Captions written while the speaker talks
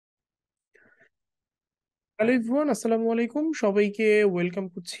Hello everyone, আসসালামু আলাইকুম। সবাইকে ওয়েলকাম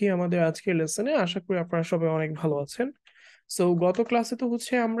করছি আমাদের আজকের লেসনে। আশা করি আপনারা সবাই অনেক ভালো আছেন। সো গত ক্লাসে তো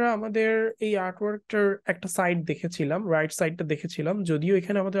আমরা আমাদের এই আর্টওয়ার্কটার একটা সাইড দেখেছিলাম, রাইট সাইডটা দেখেছিলাম। যদিও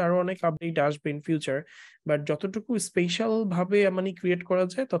এখানে আমাদের আরো অনেক আপডেট আসবে ইন ফিউচার, বাট যতটুকু স্পেশাল ভাবে মানে ক্রিয়েট করা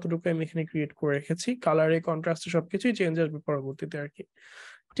যায় ততটুকু আমি এখানে ক্রিয়েট করে রেখেছি। কালারে, কন্ট্রাস্টে সবকিছুই চেঞ্জ আসবে পরবর্তীতে আর কি।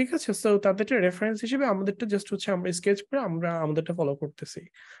 ঠিক আছে, সো তাদেরটা রেফারেন্স হিসেবে আমাদেরটা জাস্ট আমরা স্কেচ করে আমরা আমাদেরটা ফলো করতেছি।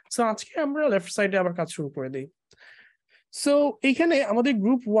 সো আজকে আমরা লেফট সাইডে আবার কাজ শুরু করে দিই। সো এইখানে আমাদের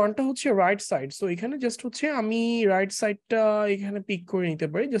গ্রুপ ওয়ানটা রাইট সাইড। সো এখানে জাস্ট আমি রাইট সাইডটা এখানে পিক করে নিতে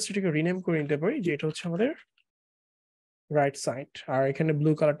পারি, জাস্ট এটাকে রিনেম করে নিতে পারি যে এটা আমাদের রাইট সাইড। আর এখানে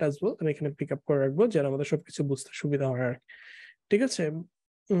ব্লু কালারটা আসবো, আমি এখানে পিক আপ করে রাখবো যেন আমাদের সবকিছু বুঝতে সুবিধা হয় আর। ঠিক আছে।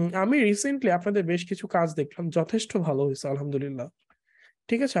 আমি রিসেন্টলি আপনাদের বেশ কিছু কাজ দেখলাম, যথেষ্ট ভালো হয়েছে আলহামদুলিল্লাহ।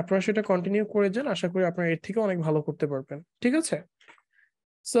 ঠিক আছে, আপনারা সেটা কন্টিনিউ করে যান, আশা করি আপনারা এর থেকে অনেক ভালো করতে পারবেন। ঠিক আছে।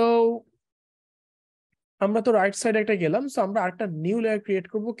 সো আমরা তো রাইট সাইড একটা গেলাম, সো আমরা আরেকটা নিউ লেয়ার ক্রিয়েট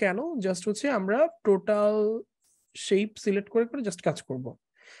করব। কেন? জাস্ট আমরা টোটাল শেপ সিলেক্ট করে করে জাস্ট কাজ করব।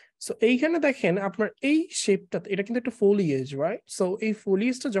 সো এইখানে দেখেন আপনার এই শেপটা, এটা কিন্তু একটা ফোলিয়েজ, রাইট? সো এই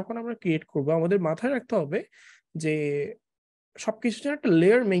ফোলিয়েজটা যখন আমরা ক্রিয়েট করব আমাদের মাথায় রাখতে হবে যে সবকিছু যেন একটা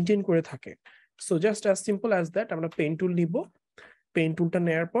লেয়ার মেনটেন করে থাকে। So just as simple as that, আমরা পেন টুল নিব। পেন টুলটা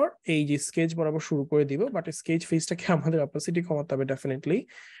নেওয়ার পর এই যে স্কেচ বরাবর শুরু করে দিব, বাট স্কেচ ফেসটাকে আমাদের অপাসিটি কমাতে হবে ডেফিনেটলি।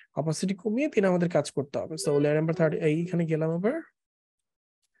 অপাসিটি কমিয়ে দিন আমাদের কাজ করতে হবে। সো লেয়ার নাম্বার 30 এইখানে গেলাম আবার।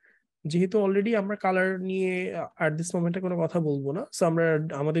 যেহেতু অলরেডি আমরা কালার নিয়ে আর দিস মোমেন্টে কোনো কথা বলবো না, সো আমরা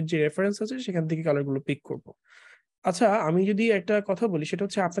আমাদের যে রেফারেন্স আছে সেখান থেকে কালার গুলো পিক করব। আচ্ছা, আমি যদি একটা কথা বলি, সেটা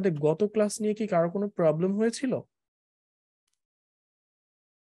আপনাদের গত ক্লাস নিয়ে কি কারো কোনো প্রবলেম হয়েছিল?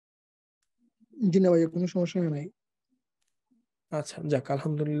 জি না ভাইয়া, কোনো সমস্যা নাই। আচ্ছা, যাক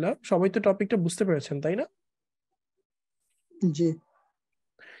আলহামদুলিল্লাহ, সবাই তো টপিকটা বুঝতে পেরেছেন, তাই না? জি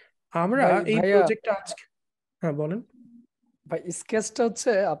আমরা ভাই এই ভাইয়া প্রজেক্টটা আজকে, হ্যাঁ বলেন। ভাই স্কেচটা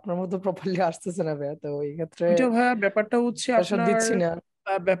আপনার মতো প্রপারলি আসতেছে না ভাইয়া, তো এই ক্ষেত্রে ওইটা ভাইয়া ব্যাপারটা প্রেশার আপনার দিচ্ছি না।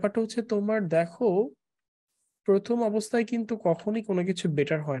 ব্যাপারটা তোমার দেখো, প্রথম অবস্থায় কিন্তু কখনই কোনো কিছু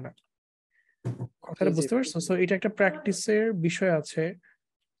বেটার হয় না। জি কথাটা জি বুঝতে পারছো? সো এটা একটা প্র্যাকটিসের বিষয় আছে।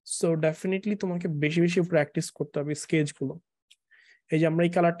 সো ডেফিনেটলি তোমাকে বেশি বেশি প্র্যাকটিস করতে হবে স্কেচ গুলো। এই যে আমরা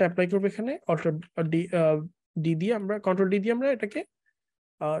এই কালারটা অ্যাপ্লাই করবো এখানে, অল্টার ডি ডি দিয়ে আমরা, কন্ট্রোল ডি দিয়ে আমরা এটাকে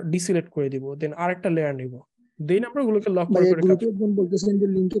ডিসিলেক্ট করে দিব, দেন আরেকটা লেয়ার নিব, দেন আমরা ওগুলোকে লক করে ভাইয়া, করে কাজ গ্রুপে করব। একজন বলতেছেন যে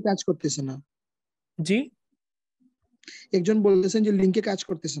লিংকে কাজ করতেছে না। জি, একজন বলতেছেন যে লিংকে কাজ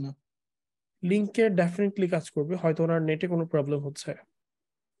করতেছে না। লিংকে ডেফিনেটলি কাজ করবে, হয়তো ওনার নেটে কোনো প্রবলেম হচ্ছে।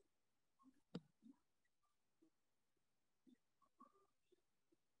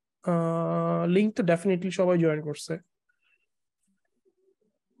 লিংক তো ডেফিনেটলি সবাই জয়েন করছে।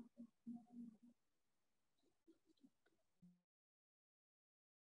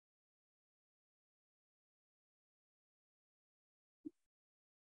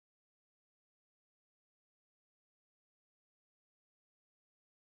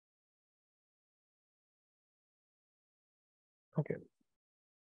 ওকে,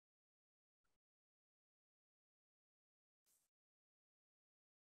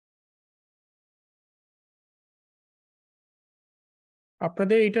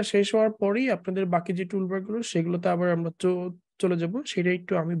 আপনাদের এটা শেষ হওয়ার পরেই আপনাদের বাকি যে টুলবার গুলো সেগুলোতে আবার আমরা চলে যাব, সেটা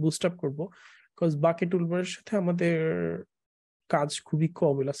একটু আমি বুস্ট আপ করবো। বিকজ বাকি টুলবারের সাথে আমাদের কাজ খুবই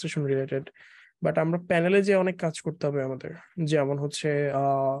কম ইলাস্ট্রেশন রিলেটেড, বাট আমরা প্যানেলে যে অনেক কাজ করতে হবে আমাদের। যেমন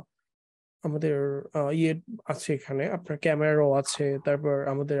আমাদের ইয়ে আছে, এখানে আপনার ক্যামেরাও আছে, তারপর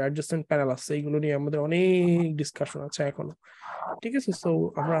আমাদের অ্যাডজাস্টমেন্ট প্যানেল আছে, এইগুলো নিয়ে আমাদের অনেক ডিসকাশন আছে এখনো। ঠিক আছে, সো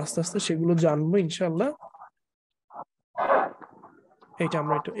আমরা আস্তে আস্তে সেগুলো জানবো ইনশাল্লাহ। এইটা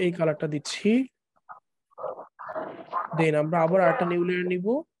আমরা একটু এই কালারটা দিচ্ছি, দেন আমরা আবার আরেকটা নিউ লেয়ার নিব,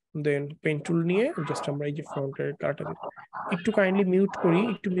 দেন পেন টুল নিয়ে জাস্ট আমরা এই যে ফ্রন্টের কালারটা দিই। একটু কাইন্ডলি মিউট করি,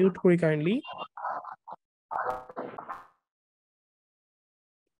 একটু মিউট করি কাইন্ডলি।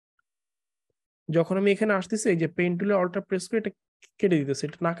 যখন আমি এখানে আসতেছি এই যে পেন টুলে অল্টা প্রেস করে এটা কেটে দিতেছি,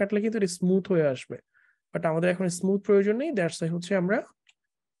 এটা না কাটলে কিন্তু এটা স্মুথ হয়ে আসবে, বাট আমাদের এখন স্মুথ প্রয়োজন নেই। দ্যাটস ওয়াই আমরা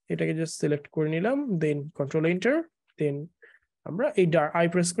এটাকে জাস্ট সিলেক্ট করে নিলাম, দেন কন্ট্রোল এন্টার, দেন আমরা এই আই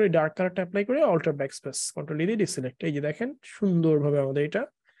প্রেস করে ডার্ক কালারটা অ্যাপ্লাই করে অল্টার ব্যাক স্পেস কন্ট্রোল দিয়ে ডিসিলেক্ট। এই যে দেখেন সুন্দরভাবে আমাদের এটা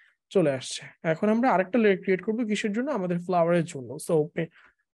চলে আসছে। এখন আমরা আরেকটা লেয়ার ক্রিয়েট করবো, কিসের জন্য? আমাদের ফ্লাওয়ারের জন্য। সো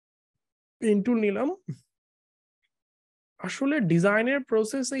পেন টুল নিলাম। আসলে ডিজাইনের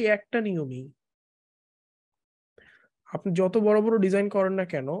প্রসেস এই একটা নিয়মই, আপনি যত বড় বড় ডিজাইন করেন না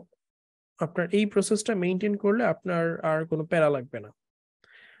কেন, আপনার এই প্রসেসটা মেনটেন করলে আপনার আর কোনো প্যারা লাগবে না।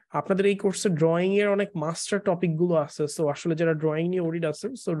 আপনাদের এই কোর্সে ড্রয়িং এর অনেক মাস্টার টপিক গুলো আছে, সো আসলে যারা ড্রয়িং নিয়ে ওরিড আছে,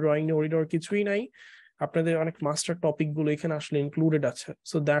 সো ড্রয়িং নিয়ে ওরিড আর কিছুই নাই, আপনাদের অনেক মাস্টার টপিক গুলো এখানে আসলে ইনক্লুডেড আছে।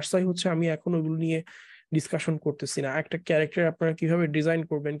 সো দ্যাটস ওয়াই আমি এখন ওইগুলো নিয়ে ডিসকাশন করতেছি না। একটা ক্যারেক্টার আপনারা কিভাবে ডিজাইন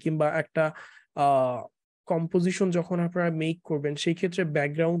করবেন কিংবা একটা কম্পোজিশন যখন আপনারা মেক করবেন সেই ক্ষেত্রে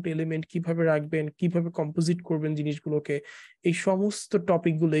ব্যাকগ্রাউন্ড এলিমেন্ট কিভাবে রাখবেন, কিভাবে কম্পোজিট করবেন জিনিসগুলোকে, এই সমস্ত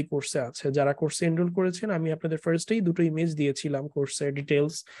টপিকগুলো এই কোর্সে আছে। যারা কোর্সে এনরোল করেছেন আমি আপনাদের ফার্স্টেই দুটো ইমেজ দিয়েছিলাম কোর্সের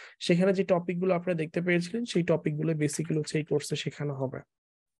ডিটেলস, সেখানে যে টপিকগুলো আপনারা দেখতে পেয়েছিলেন সেই টপিকগুলো বেসিক্যালি হচ্ছে এই কোর্সে শেখানো হবে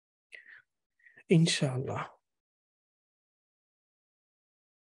ইনশাআল্লাহ।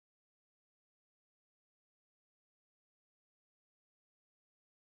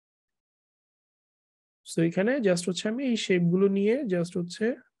 তো এখানে জাস্ট হচ্ছে আমি এই শেপ গুলো নিয়ে জাস্ট হচ্ছে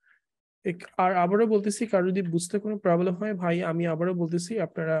আর আবারও বলতেছি, কারো যদি বুঝতে কোনো প্রবলেম হয় ভাই আমি আবারও বলতেছি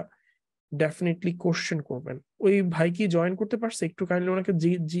আপনারা ডেফিনেটলি কোশ্চেন করবেন। ওই ভাই কি জয়েন করতে পারছে? একটু কাইন্ডলি ওনাকে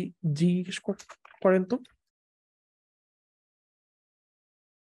জিজ্ঞেস করেন তো।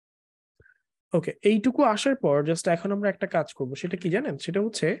 ওকে, এইটুকু আসার পর জাস্ট এখন আমরা একটা কাজ করব, সেটা কি জানেন? সেটা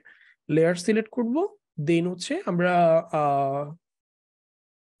হচ্ছে লেয়ার সিলেক্ট করব, দেন হচ্ছে আমরা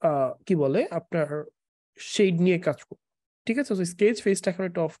কি বলে আপনার শেড নিয়ে কাজ করব। ঠিক আছে, স্কেচ ফেসটা এখন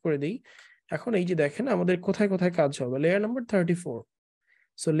একটু অফ করে দিই। এখন এই যে দেখেন আমাদের কোথায় কোথায় কাজ হবে, layer number 34।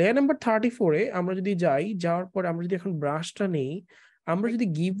 So layer number 34-এ আমরা যদি যাই, যাওয়ার পর আমরা যদি এখন ব্রাশটা নেই, আমরা যদি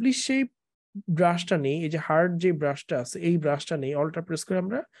গিভলি শেপ ব্রাশটা নেই, এই যে হার্ড যে ব্রাশটা আছে এই ব্রাশটা নেই, অল্টার প্রেস করে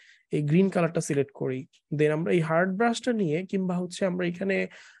আমরা এই গ্রিন কালারটা সিলেক্ট করি, দেন আমরা এই হার্ড ব্রাশটা নিয়ে কিংবা হচ্ছে আমরা এখানে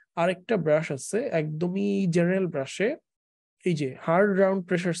আরেকটা ব্রাশ আছে একদমই জেনারেল ব্রাশে, এই যে হার্ড রাউন্ড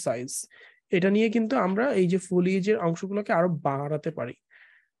প্রেসার সাইজ, এটা নিয়ে কিন্তু আমরা এই যে ফোলিয়েজের অংশগুলোকে আরো বাড়াতে পারি।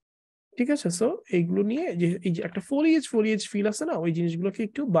 ঠিক আছে, সো এইগুলো নিয়ে যে এই যে একটা ফোলিয়েজ ফোলিয়েজ ফিল আছে না, ওই জিনিসগুলোকে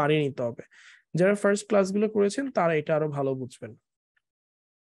একটু বাড়িয়ে নিতে হবে। যারা ফার্স্ট ক্লাসগুলো করেছেন তারা এটা আরো ভালো বুঝবেন।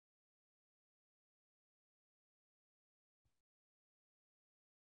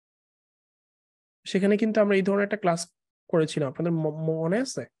 সেখানে কিন্তু আমরা এই ধরনের একটা ক্লাস করেছিলাম, আপনাদের মনে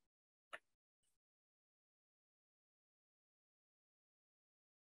আছে?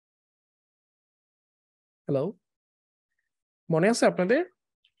 হ্যালো, মনে আছে আপনাদের?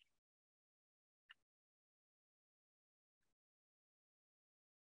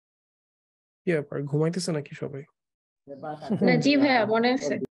 কি ব্যাপার, ঘুমাইতেছে নাকি সবাই? না জি ভাইয়া মনে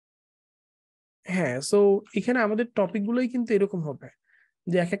আছে। হ্যাঁ, সো এখানে আমাদের টপিক গুলোই কিন্তু এরকম হবে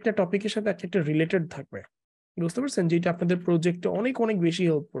যে এক একটা টপিকের সাথে এক একটা রিলেটেড থাকবে। বুঝতে পারছেন? যেটা আপনাদের প্রজেক্টে অনেক অনেক বেশি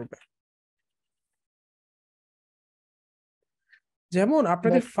হেল্প করবে। যেমন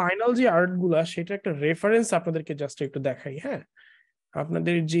আপনাদের ফাইনাল যে আর্ট গুলা সেটা একটা রেফারেন্স আপনাদেরকে জাস্ট একটু দেখাই। হ্যাঁ,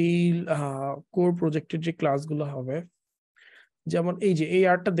 আপনাদের যে কোর প্রজেক্টের যে ক্লাসগুলো হবে, যেমন এই যে এই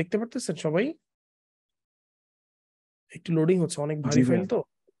আর্টটা দেখতে পারতেছেন সবাই? একটু লোডিং হচ্ছে, অনেক ভারী ফাইল তো।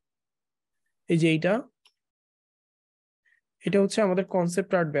 এই যে এটা হচ্ছে আমাদের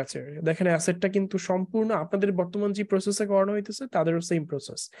কনসেপ্ট আর্ট ব্যাচের। দেখেন অ্যাসেটটা কিন্তু সম্পূর্ণ আপনাদের বর্তমান যে প্রসেসে করানো হইতেছে তাদেরও সেম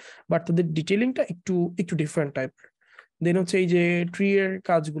প্রসেস, বাট তাদের ডিটেলিংটা একটু একটু ডিফারেন্ট টাইপের। দেন হচ্ছে এই যে ট্রি এর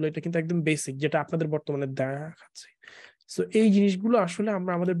কাজগুলো, এটা কিন্তু একদম বেসিক যেটা আপনাদের বর্তমানে দেখাচ্ছে। সো এই জিনিসগুলো আসলে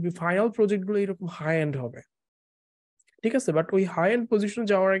আমরা আমাদের ফাইনাল প্রজেক্ট গুলো এরকম হাই এন্ড হবে। ঠিক আছে, বাট ওই হাই এন্ড পজিশনে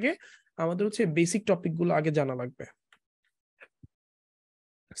যাওয়ার আগে আমাদের হচ্ছে বেসিক টপিক গুলো আগে জানা লাগবে।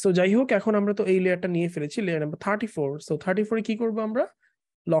 সো যাই হোক, এখন আমরা তো এই লেয়ারটা নিয়ে ফেলেছি, লেয়ার নাম্বার 34। সো 34-এ কি করবো আমরা?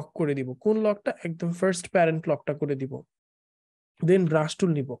 লক করে দিব। কোন লকটা? একদম ফার্স্ট প্যারেন্ট লকটা করে দিব। দেন ব্রাশ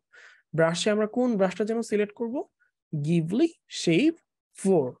টুল নিব। ব্রাশে আমরা কোন ব্রাশটা যেন সিলেক্ট করব? Ghibli shape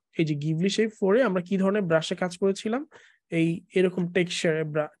 4। এই যে গিভলি শেপ 4-এ আমরা কি ধরনের ব্রাশে কাজ করেছিলাম? এই এরকম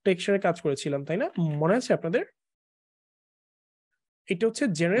টেক্সচারে কাজ করেছিলাম, তাই না? মনে আছে আপনাদের? এটা হচ্ছে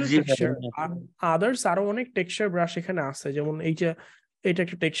জেনারেল টেক্সচার। আদার্স আরো অনেক টেক্সচার ব্রাশ এখানে আছে, যেমন এটা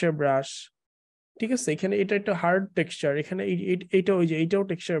একটা টেক্সচার ব্রাশ। ঠিক আছে, এখানে এটা একটা হার্ড টেক্সচার, এখানে এইটা ওই যে এইটাও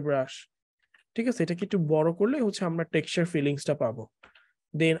টেক্সচার ব্রাশ। ঠিক আছে, এটাকে একটু বড় করলে হচ্ছে আমরা টেক্সচার ফিলিংসটা পাবো।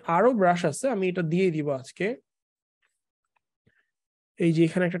 দেন আরো ব্রাশ আছে, আমি এটা দিয়ে দিব আজকে। এই যে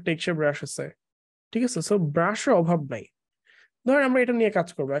এখানে একটা টেক্সচার ব্রাশ আছে। ঠিক আছে, সো ব্রাশের অভাব নাই। ধরেন আমরা এটা নিয়ে কাজ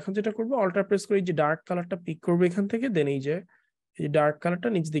করবো, এখন যেটা করবো অল্টার প্রেস করে এই যে ডার্ক কালারটা পিক করবো এখান থেকে, দেন এই যে ডার্ক কালারটা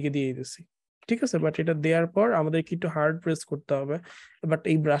নিচ দিকে দিয়ে দিতেছি। ঠিক আছে, বাট এটা দেওয়ার পর আমাদের কি একটু হার্ড প্রেস করতে হবে। বাট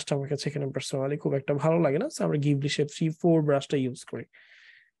এই ব্রাশটা আমার কাছে এখানে পার্সোনালি খুব একটা ভালো লাগে না, সো আমরা গিভলি শেপ 4 ব্রাশটা ইউজ করি।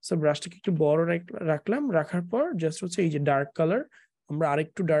 সো ব্রাশটাকে একটু বড় রাখলাম, রাখার পর জাস্ট হচ্ছে এই যে ডার্ক কালার আমরা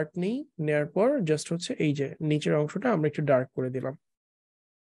আরেকটু ডার্ক নেই, নেওয়ার পর জাস্ট হচ্ছে এই যে নিচের অংশটা আমরা একটু ডার্ক করে দিলাম,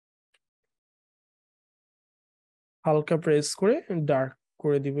 হালকা প্রেস করে ডার্ক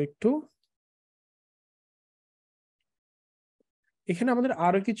করে দিব একটু। এখানে আমাদের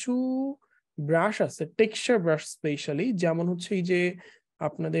আরো কিছু ব্রাশ আছে, টেক্সচার ব্রাশ স্পেশালি, যেমন হচ্ছে এই যে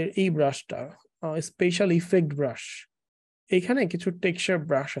আপনাদের এই ব্রাশটা স্পেশাল ইফেক্ট ব্রাশ। এখানে কিছু টেক্সচার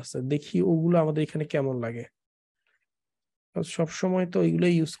ব্রাশ আছে, দেখি ওগুলো আমাদের এখানে কেমন লাগে। সব সময় তো এগুলো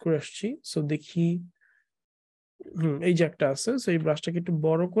ইউজ করে আসছি, সো দেখি এই যে একটা আছে, সো এই ব্রাশটাকে একটু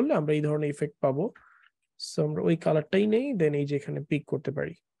বড় করলে আমরা এই ধরনের ইফেক্ট পাবো। সো আমরা ওই কালারটাই নেই, দেন এই যে এখানে পিক করতে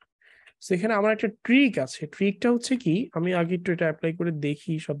পারি। সো এখানে আমার একটা ট্রিক আছে, ট্রিকটা হচ্ছে কি, আমি আগে একটু এটা অ্যাপ্লাই করে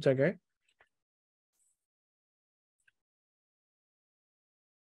দেখি সব জায়গায়।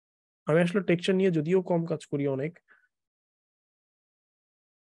 আমি আসলে টেক্সচার নিয়ে যদিও কম কাজ করি অনেক।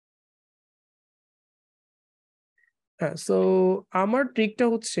 হ্যাঁ, সো আমার ট্রিকটা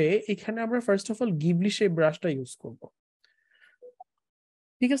হচ্ছে এখানে আমরা first of all Ghibli shape ব্রাশটা ইউজ করব।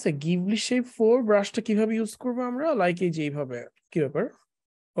 ঠিক আছে, গিবলি শেপ 4 ব্রাশটা কিভাবে ইউজ করব আমরা, লাইক এই যে এইভাবে। কি ব্যাপার,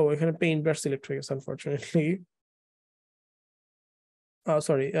 ও এখানে পেইন্ট ব্রাশ সিলেক্ট হয়ে গেছে unfortunately,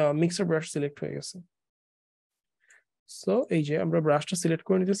 sorry mixer brush select হয়ে গেছে। সো এই যে আমরা ব্রাশটা সিলেক্ট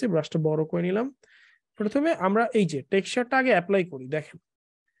করে নিতেছি, ব্রাশটা বড় করে নিলাম। প্রথমে আমরা এই যে টেক্সচারটা আগে অ্যাপ্লাই করি, দেখেন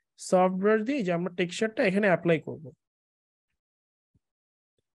সফট ব্রাশ দিয়ে যে আমরা টেক্সচারটা এখানে অ্যাপ্লাই করব।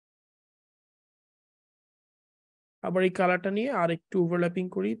 আবার এই কালারটা নিয়ে আর একটু ওভারল্যাপিং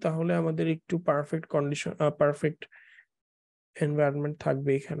করি, তাহলে আমাদের একটু পারফেক্ট কন্ডিশন, পারফেক্ট এনভায়রনমেন্ট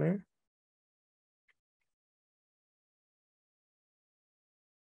থাকবে এখানে।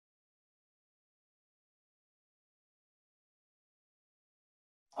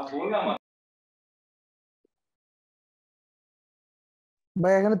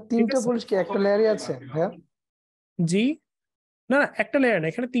 ভাই এখানে ঠিক তিনটা আছে, পলিশ কি একটা লেয়ারই আছে ভাইয়া? জি না না, একটা লেয়ার না,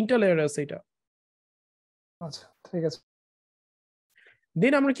 এখানে 3টা লেয়ার আছে এটা। আচ্ছা ঠিক আছে।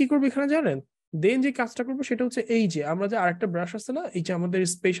 দেন আমরা কি করবো এখানে জানেন, দেন যে কাজটা করবো সেটা হচ্ছে এই যে আমরা যে আরেকটা ব্রাশ আছে না, এই যে আমাদের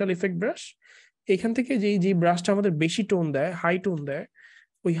স্পেশাল ইফেক্ট ব্রাশ, এখান থেকে যে যে ব্রাশটা আমাদের বেশি টোন দেয়, হাই টোন দেয়,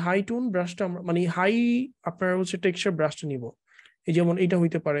 ওই হাই টোন ব্রাশটা আমরা মানে হাই আপনার হচ্ছে টেক্সচার ব্রাশটা নিব। এই যেমন এটা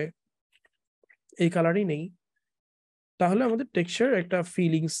হইতে পারে, এই কালারই নেই, তাহলে আমাদের টেক্সচার একটা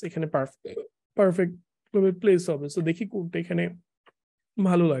ফিলিংস এখানে পারফেক্ট ভাবে প্লেস হবে। সো দেখি কোনটা এখানে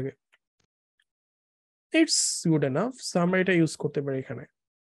ভালো লাগে। ইটস গুড এনাফ, সো আমরা এটা ইউজ করতে পারি এখানে।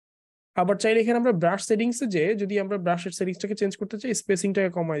 আবার চাইলে এখানে আমরা ব্রাশ সেটিংসে যে যদি আমরা ব্রাশের সেটিংসটাকে চেঞ্জ করতে চাই, স্পেসিংটাকে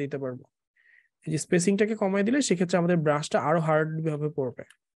কমায় দিতে পারবো। এই যে স্পেসিংটাকে কমায় দিলে সেক্ষেত্রে আমাদের ব্রাশটা আরো হার্ড ভাবে পড়বে।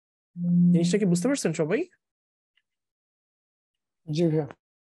 জিনিসটা কি বুঝতে পারছেন সবাই? জি ভাইয়া।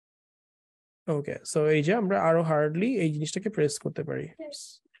 ওকে, সো এই যে আমরা আরো হার্ডলি এই জিনিসটাকে প্রেস করতে পারি।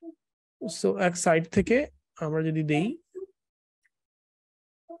 সো এক সাইড থেকে আমরা যদি দেই,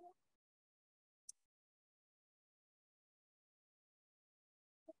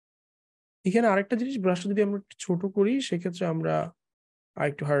 এখানে আরেকটা জিনিস, ব্রাশটা যদি আমরা একটু ছোট করি সেক্ষেত্রে আমরা আর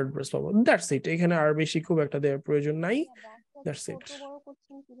একটু হার্ড ব্রাশ পাবো। দ্যাটস ইট, এখানে আর বেশি খুব একটা দেওয়ার প্রয়োজন নাই। That's it. ছোট বড়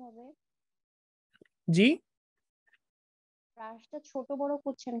করছেন কিভাবে? জি, ব্রাশটা ছোট বড়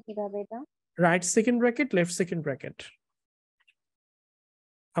করছেন কিভাবে এটা? Right second bracket, left second bracket.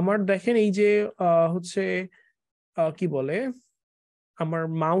 আমার দেখেন এই যে হচ্ছে কি বলে, আমার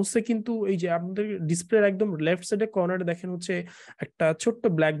মাউসে কিন্তু এই যে আমাদের ডিসপ্লের একদম লেফট সাইডে কর্নারে দেখেন হচ্ছে একটা ছোট্ট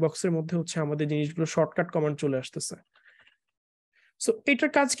ব্ল্যাক বক্সের মধ্যে হচ্ছে আমাদের জিনিসগুলো শর্টকাট কমান্ড চলে আসতেছে। সো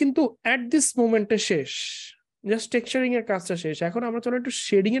এটার কাজ কিন্তু এট দিস মোমেন্টে শেষ, জাস্ট টেক্সচারিং এর কাজটা শেষ। এখন আমরা চলো একটু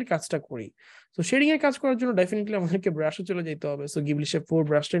শেডিং এর কাজটা করি। তো শেডিং এর কাজ করার জন্য ডেফিনেটলি আমাদেরকে ব্রাশে চলে যেতে হবে। সো গিবলি শেপ 4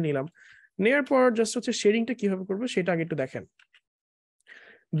 ব্রাশটা নিলাম, নেওয়ার পর জাস্ট হচ্ছে শেডিংটা কিভাবে করবো সেটা আগে একটু দেখেন।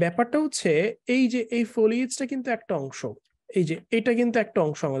 ব্যাপারটা হচ্ছে এই যে এই ফোলিয়েজটা কিন্তু একটা অংশ, এই যে এটা কিন্তু একটা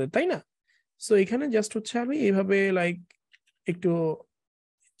অংশ আমাদের, তাই না? সো এখানে জাস্ট হচ্ছে আমি এইভাবে লাইক একটু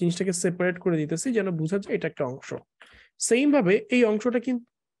জিনিসটাকে সেপারেট করে দিতেছি যেন বোঝা যায় এটা একটা অংশ। সেম ভাবে এই অংশটা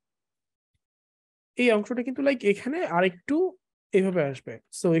কিন্তু লাইক এখানে আরেকটু এইভাবে আসবে।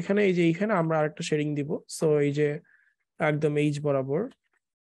 সো এখানে এই যে এখানে আমরা আরেকটা শেডিং দিব। সো এই যে একদম এইজ বরাবর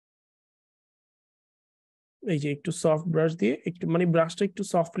এই যে একটু সফট ব্রাশ দিয়ে একটু মানে ব্রাশটা একটু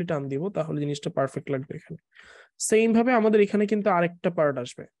সফটলি টান দিব, তাহলে জিনিসটা পারফেক্ট লাগবে এখানে। সেম ভাবে আমাদের এখানে কিন্তু আরেকটা পার্ট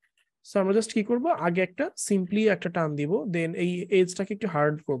আসবে। সো আমরা জাস্ট কি করব, আগে একটা সিম্পলি একটা টান দিব, দেন এই এজটাকে একটু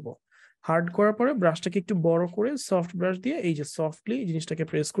হার্ড করব। হার্ড করার পরে ব্রাশটাকে একটু বড় করে সফট ব্রাশ দিয়ে এই যে সফটলি জিনিসটাকে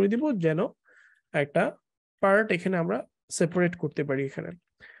প্রেস করে দিব যেন একটা পার্ট এখানে আমরা সেপারেট করতে পারি এখানে।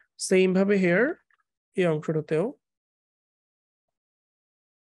 সেম ভাবে হেয়ার এই অংশটাতেও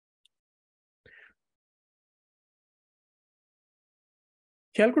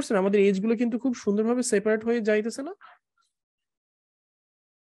খেয়াল করছেন আমাদের এজ গুলো কিন্তু খুব সুন্দরভাবে সেপারেট হয়ে যাইতেছে না?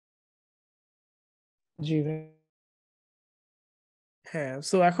 জি ভাই। হ্যাঁ,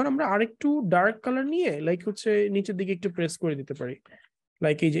 সো এখন আমরা আরেকটু ডার্ক কালার নিয়ে লাইক হচ্ছে নিচের দিকে একটু প্রেস করে দিতে পারি।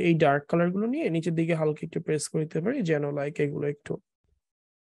 লাইক এই যে এই ডার্ক কালার গুলো নিয়ে নিচের দিকে হালকা একটু প্রেস করে দিতে পারি যেন লাইক এগুলো একটু,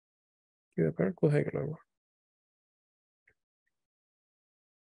 কি ব্যাপার কোথায় গেল?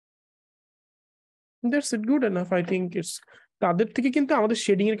 That's it, good enough, I think it's. তাদের থেকে কিন্তু আমাদের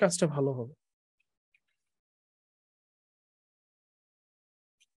শেডিং এর কাজটা ভালো হবে।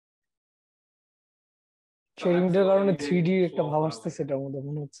 শেডিংটার কারণে 3D একটা ভাব আসতেছে, এটার মধ্যে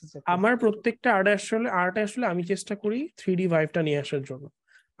মনে হচ্ছে যে আমার প্রত্যেকটা আর্টে আসলে আমি চেষ্টা করি 3D ভাইবটা নিয়ে আসার জন্য।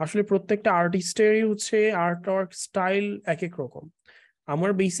 আসলে প্রত্যেকটা আর্টিস্টেরই হচ্ছে আর্ট ওয়ার্ক স্টাইল এক এক রকম।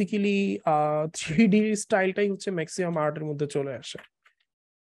 আমার বেসিক্যালি 3D স্টাইলটাই হচ্ছে ম্যাক্সিমাম আর্টের মধ্যে চলে আসে।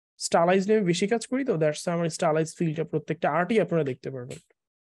 স্টাইলাইজ নিয়ে বেশি কাজ করি, তো দ্যাটস আমার স্টাইলাইজ ফিলটা প্রত্যেকটা আর্টই আপনারা দেখতে পারবেন।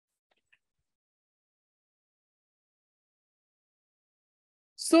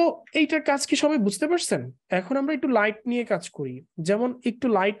 সো এইটার কাজ কি সবাই বুঝতে পারছেন? এখন আমরা একটু লাইট নিয়ে কাজ করি। যেমন একটু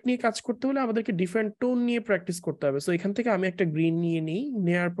লাইট নিয়ে কাজ করতে হলে আমাদেরকে ডিফারেন্ট টোন নিয়ে প্র্যাকটিস করতে হবে। সো এখান থেকে আমি একটা গ্রিন নিয়ে নিই,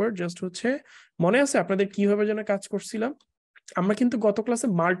 নেওয়ার পর জাস্ট হচ্ছে মনে আছে আপনাদের কিভাবে যেন কাজ করছিলাম? আমরা কিন্তু গত ক্লাসে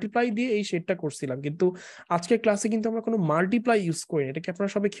মাল্টিপ্লাই দিয়ে এই শেডটা করছিলাম, কিন্তু আজকের ক্লাসে কিন্তু আমরা কোনো মাল্টিপ্লাই ইউজ করি না। এটা কি আপনারা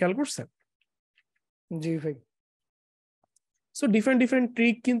সবাই খেয়াল করছেন? জি ভাই। সো ডিফারেন্ট ডিফারেন্ট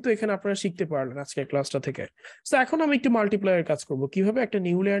ট্রিক কিন্তু এখানে আপনারা শিখতে পারলেন আজকের ক্লাসটা থেকে। সো এখন আমি একটু মাল্টিপ্লায়ার কাজ করব। কিভাবে? একটা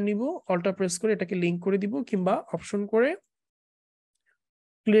নিউ লেয়ার নিব, অল্টার প্রেস করে এটাকে লিংক করে দিব, কিংবা অপশন করে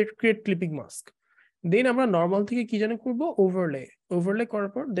ক্রিয়েট ক্লিপিং মাস্ক। দেন আমরা নর্মাল থেকে কি জানি করব, ওভারলে। ওভারলে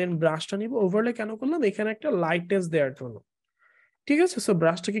করার পর দেন ব্রাশটা নিব। ওভারলে কেন করলাম? এখানে একটা লাইটনেস দেওয়ার জন্য। ঠিক আছে, সো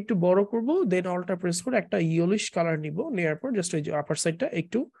ব্রাশটাকে একটু বড় করব, দেন অল্টার প্রেস করে একটা ইয়েলোইশ কালার নিব, নেওয়ার পর জাস্ট এই যে আপার সাইডটা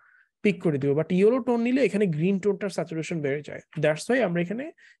একটু পিক করে দিব। বাট ইয়েলো টোন নিলে এখানে গ্রিন টোনটার স্যাচুরেশন বেড়ে যায়, দ্যাটস ওয়াই আমরা এখানে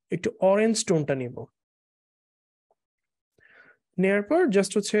একটু অরেঞ্জ টোনটা নিব। নেওয়ার পর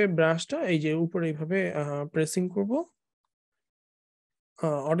জাস্ট হচ্ছে ব্রাশটা এই যে উপরে এইভাবে প্রেসিং করব।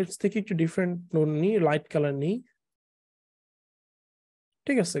 অরেঞ্জ থেকে একটু ডিফারেন্ট টোন নিই, লাইট কালার নিই।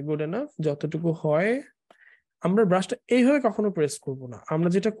 ঠিক আছে, গুড এনাফ যতটুকু হয়। আমরা ব্রাশটা এইভাবে কখনো প্রেস করব না। আমরা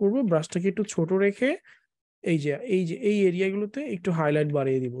যেটা করব, ব্রাশটাকে একটু ছোট রেখে এই এরিয়াগুলোতে একটু হাইলাইট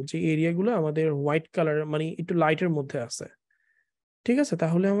বাড়িয়ে দিব, যে এরিয়াগুলো আমাদের হোয়াইট কালার মানে একটু লাইটের মধ্যে আছে। ঠিক আছে,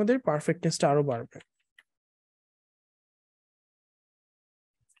 তাহলে আমাদের পারফেক্টনেসটা আরো বাড়বে।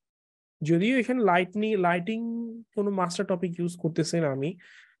 যদিও এখানে লাইটিং কোনো মাস্টার টপিক ইউজ করতেছি না আমি,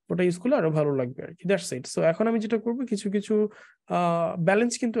 ওটা ইউজ করলে আরো ভালো লাগবে আর কি। That's it. সো এখন আমি যেটা করবো, কিছু কিছু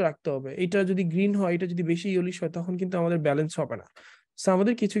ব্যালেন্স কিন্তু রাখতে হবে। এটা যদি গ্রিন হয়, এটা যদি বেশি ইয়েলিশ হয়, তখন কিন্তু আমাদের ব্যালেন্স হবে না। সো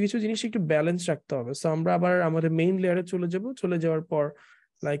আমাদের কিছু কিছু জিনিস একটু ব্যালেন্স রাখতে হবে। সো আমরা আবার আমাদের মেইন লেয়ারে চলে যাব। চলে যাওয়ার পর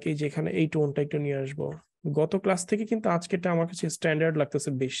লাইক এই যে এখানে এই টোনটা একটু নিয়ে আসবো। গত ক্লাস থেকে কিন্তু আজকেটা আমার কাছে স্ট্যান্ডার্ড লাগতেছে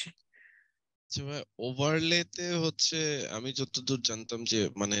বেশি। আচ্ছা ভাই, ওভারলেতে হচ্ছে আমি যতদূর জানতাম যে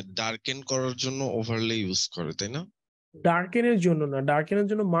মানে ডার্কেন করার জন্য ওভারলে ইউজ করে, তাই না? ডার্কেনের জন্য না, ডার্কেনের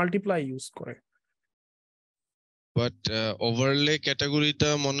জন্য মাল্টিপ্লাই ইউজ করে। বাট ওভারলে ক্যাটাগরিটা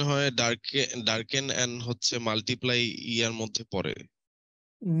মনে হয় ডার্কেন এন্ড হচ্ছে মাল্টিপ্লাই ইয়ার মধ্যে পড়ে।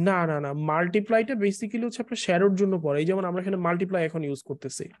 না না না, মাল্টিপ্লাইটা বেসিক্যালি হচ্ছে আপনার শ্যাডোর জন্য পড়ে। এই যেমন আমরা এখানে মাল্টিপ্লাই এখন ইউজ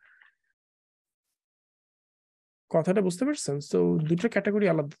করতেছি। কথাটা বুঝতে পারছেন? তো দুটো ক্যাটাগরি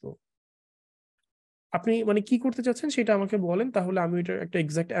আলাদা। তো আপনি মানে কি করতে চাচ্ছেন সেটা আমাকে বলেন, তাহলে আমি এটার একটা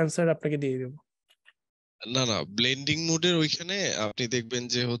এক্সাক্ট অ্যান্সার আপনাকে দিয়ে দেবো। না না, ব্লেন্ডিং মোডের ওইখানে আপনি দেখবেন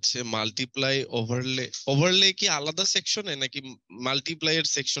যে হচ্ছে মাল্টিপ্লাই ওভারলে কি আলাদা সেকশনে নাকি মাল্টিপ্লাই এর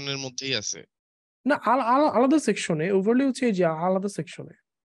সেকশনের মধ্যেই আছে? না, আলাদা সেকশনে। ওভারলে হচ্ছে এই যে আলাদা সেকশনে।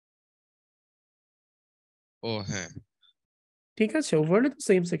 ও হ্যাঁ। ঠিক আছে, ওভারলে তো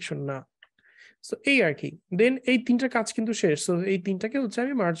সেম সেকশন না। সো এই আর কি। দেন এই তিনটা কাজ কিন্তু শেষ। সো এই তিনটাকে হচ্ছে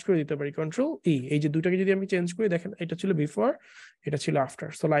আমি মার্জ করে দিতে পারি কন্ট্রোল ই। এই যে দুটাকে যদি আমি চেঞ্জ করি, দেখেন এটা ছিল বিফোর, এটা ছিল আফটার।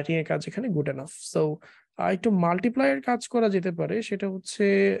 সো লাইটিং এর কাজ এখানে গুড এনাফ। সো একটু মাল্টিপ্লাইয়ের কাজ করা যেতে পারে, সেটা হচ্ছে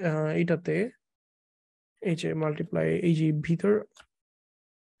এইটাতে এই যে মাল্টিপ্লাই, এই যে ভিতর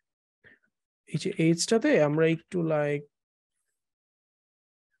এই যে এজটাতে আমরা একটু লাইক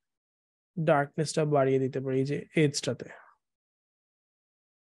ডার্কনেসটা বাড়িয়ে দিতে পারি এই যে এজটাতে।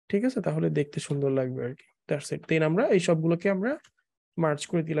 ঠিক আছে, তাহলে দেখতে সুন্দর লাগবে আর কি। That's it. দেন আমরা এই সবগুলোকে আমরা মার্জ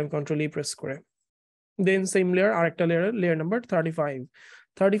করে দিলাম কন্ট্রোল ই প্রেস করে। দেন সেম লেয়ার, আরেকটা লেয়ার নাম্বার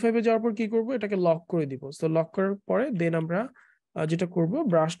 35 যাওয়ার পর কি করব, এটাকে লক করে দিব। সো লক করার পরে দেন আমরা যেটা করব,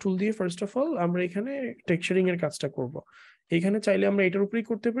 ব্রাশ টুল দিয়ে ফার্স্ট অফ অল আমরা এখানে টেক্সচারিং এর কাজটা করব। এখানে চাইলে আমরা এটার উপরেই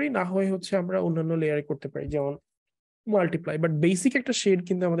করতে পারি, না হয় হচ্ছে আমরা অন্যান্য লেয়ারে করতে পারি, যেমন মাল্টিপ্লাই। বাট বেসিক একটা শেড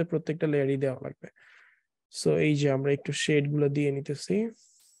কিন্তু আমাদের প্রত্যেকটা লেয়ারই দেওয়া লাগবে। সো এই যে আমরা একটু শেড গুলো দিয়ে নিতেছি।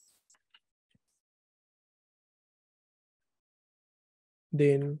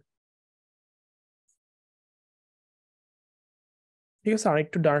 দেন ঠিক আছে,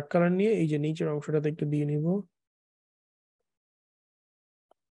 আরেকটু ডার্ক কালার নিয়ে এই যে নিচের অংশটাতে একটু দিয়ে নিব।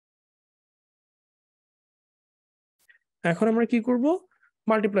 এখন আমরা কি করব,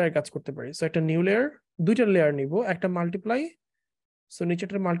 মাল্টিপ্লাইয়ের কাজ করতে পারি। সো একটা নিউ লেয়ার, দুইটা লেয়ার নিব, একটা মাল্টিপ্লাই। সো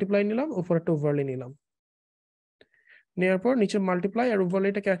নিচেরটা মাল্টিপ্লাই নিলাম, উপরেরটা ওভারলে নিলাম। নেওয়ার পর নিচের মাল্টিপ্লাই আর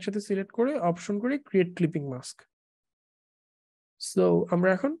ওভারলেটাকে একসাথে সিলেক্ট করে অপশন করে ক্রিয়েট ক্লিপিং মাস্ক। সো আমরা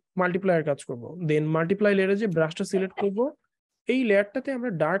এখন মাল্টিপ্লাইয়ের কাজ করব। দেন মাল্টিপ্লাই লেয়ারে যে ব্রাশটা সিলেক্ট করব, এই লেয়ারটাতে আমরা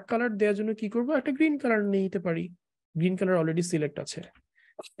ডার্ক কালার দেওয়ার জন্য কি করব, একটা গ্রিন কালার নিয়ে নিতে পারি। গ্রিন কালার অলরেডি সিলেক্ট আছে,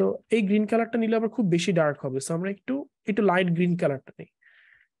 তো এই গ্রিন কালারটা নিলে আবার খুব বেশি ডার্ক হবে, সো আমরা একটু একটু লাইট গ্রিন কালারটা নিই।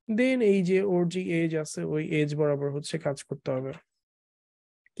 দেন এই যে ওর যে এজ আছে ওই এজ বরাবর হচ্ছে কাজ করতে হবে,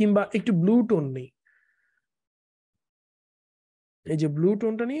 কিংবা একটু ব্লু টোন নেই, এই যে ব্লু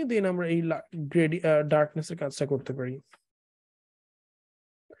টোনটা নিয়ে দেন আমরা এই গ্রেডি ডার্কনেস এর কাজটা করতে পারি।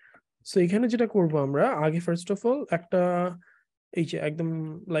 সো এখানে যেটা করব আমরা আগে ফার্স্ট অফ অল একটা এই যে একদম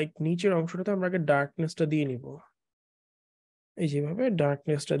লাইক নিচের অংশটাতে আমরা আগে ডার্কনেসটা দিয়ে নিব, এই যেভাবে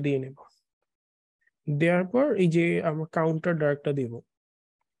ডার্কনেসটা দিয়ে নেব। দেওয়ার পর এই যে আমরা কাউন্টার ডার্কটা দিব,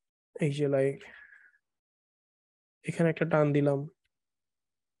 এই যে লাইক এখানে একটা টান দিলাম।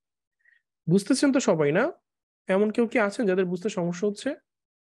 বুঝতেছেন তো সবাই না? এমন কেউ কি আছেন যাদের বুঝতে সমস্যা হচ্ছে?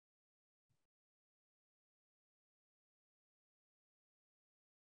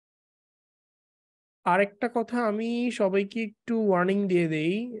 আরেকটা কথা আমি সবাইকে একটু ওয়ার্নিং দিয়ে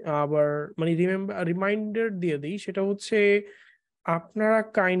দেই, আবার মানে রিমাইন্ডার দিয়ে দিই, সেটা হচ্ছে আপনারা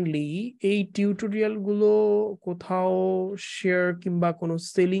কাইন্ডলি এই টিউটোরিয়াল গুলো কোথাও শেয়ার কিংবা কোনো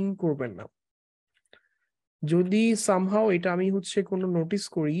সেলিং করবেন না। যদি সামহাও এটা আমি হচ্ছে কোনো নোটিস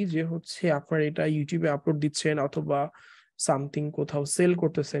করি যে হচ্ছে আপনারা এটা ইউটিউবে আপলোড দিচ্ছেন অথবা সামথিং কোথাও সেল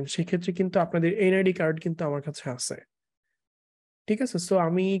করতেছেন, সেক্ষেত্রে কিন্তু আপনাদের এনআইডি কার্ড কিন্তু আমার কাছে আছে, ঠিক আছে? সো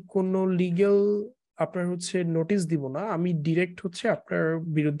আমি কোনো লিগ্যাল আপনার হচ্ছে নোটিশ দিব না, আমি ডিরেক্ট হচ্ছে আপনার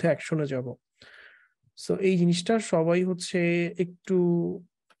বিরুদ্ধে অ্যাকশনে যাব। সো এই জিনিসটা সবাই হচ্ছে একটু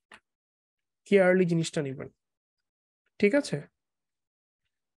কেয়ারলি জিনিসটা নেবেন, ঠিক আছে?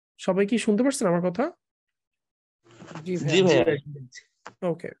 সবাই কি শুনতে পারছেন আমার কথা? জি জি ভাইয়া। ভাইয়া।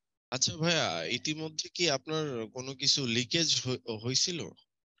 ওকে। আচ্ছা ভাইয়া, ইতিমধ্যে কি আপনার কোনো কিছু লিকেজ হয়েছিল?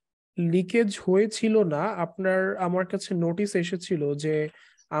 লিকেজ হয়েছিল না, আপনার আমার কাছে নোটিশ এসেছিল যে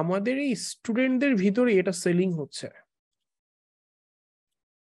আমাদের এই স্টুডেন্টদের ভিতরে এটা সেলিং হচ্ছে,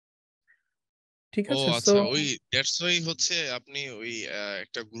 ঠিক ও আছে? সো আচ্ছা, ওই দ্যাটস ওয়াই হচ্ছে আপনি ওই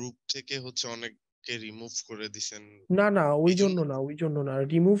একটা গ্রুপ থেকে হচ্ছে অনেককে রিমুভ করে দিছেন না না, ওই এই জন্য জন্য? না, ওই জন্য না,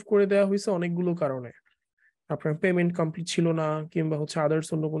 রিমুভ করে দেওয়া হয়েছে অনেকগুলো কারণে। আপনার পেমেন্ট কমপ্লিট ছিল না কিংবা হচ্ছে আদার্স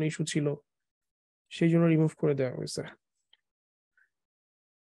অন্য কোনো ইস্যু ছিল, সেই জন্য রিমুভ করে দেওয়া হয়েছে।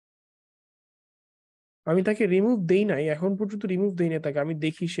 আমি তাকে রিমুভ দেই নাই, এখন পর্যন্ত রিমুভ দেই নাই তাকে, আমি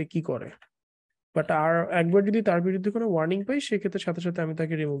দেখি সে কি করে। বাট আর একবার যদি তার বিরুদ্ধে কোনো ওয়ার্নিং পাই সেক্ষেত্রে সাথে সাথে আমি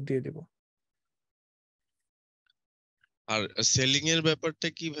তাকে রিমুভ দিয়ে দেবো। আর সেলিং এর ব্যাপারটা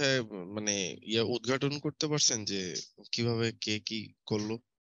কি ভাই, মানে উদ্ঘাটন করতে পারছেন যে কিভাবে কে কি করলো?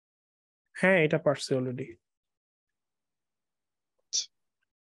 হ্যাঁ, এটা পারছে অলরেডি।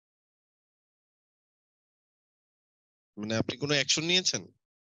 মানে আপনি কোনো অ্যাকশন নিয়েছেন?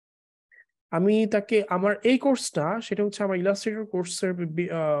 আমি তাকে আমার এই কোর্সটা সেটা হচ্ছে আমার ইলাস্ট্রেটর কোর্সের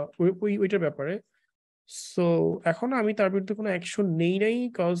ওইটার ব্যাপারে। সো এখন আমি তার বিরুদ্ধে কোনো অ্যাকশন নেই নাই,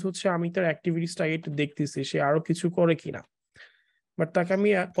 কজ হচ্ছে আমি তার অ্যাক্টিভিটিসটা একটু দেখতেছি সে আরো কিছু করে কিনা। বাট তাকে আমি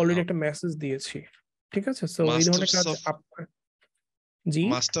অলরেডি একটা মেসেজ দিয়েছি, ঠিক আছে? সো এই ধরনের মাস্টার্স কাজ of G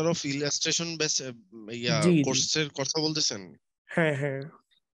master of illustration base জি জি, কোর্সের কথা বলতেছেন? হ্যাঁ হ্যাঁ।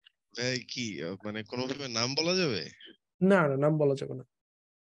 ভাই কি মানে কোনোভাবে নাম বলা যাবে? না না, নাম বলা যাবে না।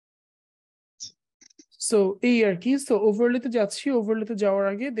 সো এই আর কি, সো ওভারলেতে যাচ্ছি, ওভারলেতে যাওয়ার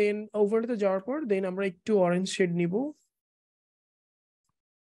আগে দেন ওভারলেতে যাওয়ার পর দেন আমরা একটু অরেঞ্জ শেড নিব।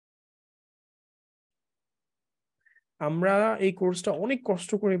 আমরা এই কোর্সটা অনেক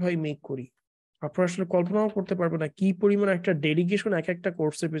কষ্ট করে ভাই মেক করি, আপনারা আসলে কল্পনাও করতে পারবেন না কি পরিমাণ একটা ডেডিকেশন এক একটা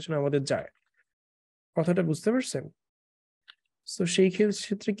কোর্সের পেছনে আমাদের যায়। কথাটা বুঝতে পারছেন? তো সেই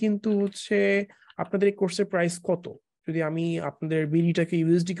ক্ষেত্রে কিন্তু হচ্ছে আপনাদের এই কোর্সের প্রাইস কত, যদি আমি আপনাদের বিডিটাকে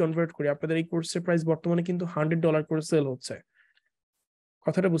ইউএসডি কনভার্ট করি, আপনাদের এই কোর্সের প্রাইস বর্তমানে কিন্তু $100 করে সেল হচ্ছে।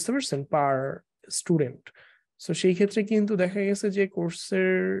 কথাটা বুঝতে পারছেন? পার স্টুডেন্ট। সো সেই ক্ষেত্রে কিন্তু দেখা গেছে যে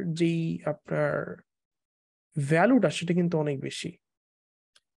কোর্সের যেই আপনার ভ্যালুটা সেটা কিন্তু অনেক বেশি।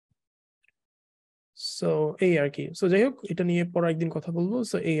 সো এই আর কি, সো যাই হোক এটা নিয়ে পরে একদিন কথা বলবো।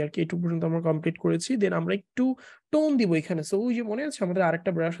 সো এই আর কি, এটুকু পর্যন্ত আমরা কমপ্লিট করেছি, দেন আমরা একটু টোন দিব এখানে। সো ওই যে মনে আছে আমাদের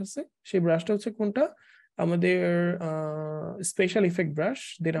আরেকটা ব্রাশ আছে, সেই ব্রাশটা হচ্ছে কোনটা, আমাদের স্পেশাল ইফেক্ট ব্রাশ।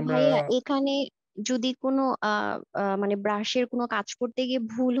 দেন আমরা ভাইয়া এখানে যদি কোনো মানে ব্রাশের কোনো কাজ করতে গিয়ে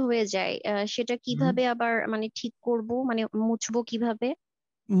ভুল হয়ে যায়, সেটা কিভাবে আবার মানে ঠিক করব, মানে মুছবো কিভাবে?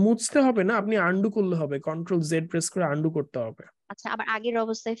 মুছতে হবে না, আপনি আন্ডু করলে হবে, কন্ট্রোল Z প্রেস করে আন্ডু করতে হবে। আচ্ছা, আবার আগের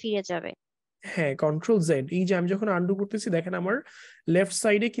অবস্থায় ফিরে যাবে? হ্যাঁ, কন্ট্রোল Z, এই যে আমি যখন আন্ডু করতেছি দেখেন আমার লেফট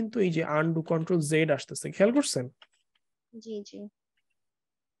সাইডে কিন্তু এই যে আন্ডু কন্ট্রোল Z আসতেছে, খেয়াল করছেন? জি জি।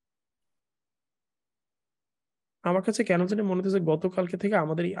 আমার কাছে কেন জানি মনে হচ্ছে গতকালকে থেকে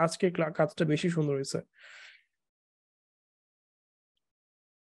আমাদের এই আজকের কাজটা বেশি সুন্দর হয়েছে।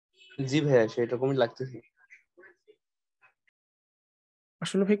 জি ভাইয়া, সেরকমই লাগতেছে।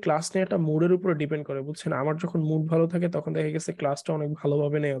 আসলে ভাই ক্লাস নেওয়াটা মুডের উপরে ডিপেন্ড করে, বুঝছেন? আমার যখন মুড ভালো থাকে তখন দেখা গেছে ক্লাসটা অনেক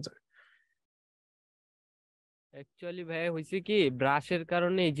ভালোভাবে নেওয়া যায়। অ্যাকচুয়ালি ভাই হয়েছে কি, ব্রাশের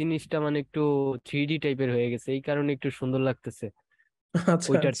কারণে এই জিনিসটা মানে একটু 3D টাইপের হয়ে গেছে, এই কারণে একটু সুন্দর লাগতেছে আচ্ছা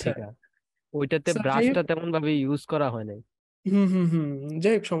ওইটার আচ্ছা। থেকে। ওইটাতে So, যাই হোক, ব্রাশটা তেমন ভাবে ইউজ করা হয় নাই, হুম,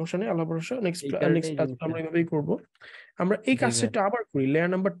 যাই হোক, সমস্যা নেই, আল্লাহ ভরসা। নেক্সট এই কারণে নেক্সট এই ক্লাস জিনিসটা। আমরা এইভাবেই করবো। আমরা এই জি কাজটা ভাই। একটু আবার করি, লেয়ার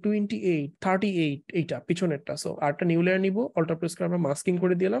নাম্বার 38 এইটা পিছনেরটা। সো আরেকটা নিউ লেয়ার নিব, অল্টার প্রেস করে আমরা মাস্কিং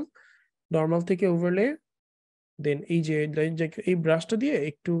করে দিলাম নর্মাল থেকে ওভারলে। দেন এই যে এই ব্রাশটা দিয়ে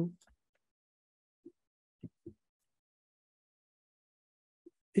একটু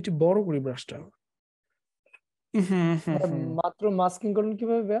একটু বড় করি ব্রাশটা। হুম, মাত্র মাস্কিং করলেন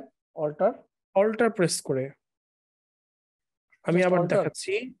কিভাবে ভাইয়া? অল্টার অল্টার প্রেস করে। আমি জাস্ট আবার অল্টার?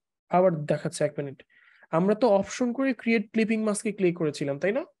 দেখাচ্ছি, এক মিনিট। আমরা তো অপশন করে ক্রিয়েট ক্লিপিং মাস্কে ক্লিক করেছিলাম,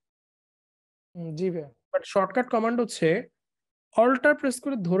 তাই না? জি ভাইয়া। বাট শর্টকাট কমান্ড হচ্ছে অল্টার প্রেস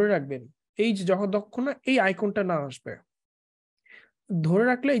করে ধরে রাখবেন। এই যে যখন না এই আইকনটা না আসবে, ধরে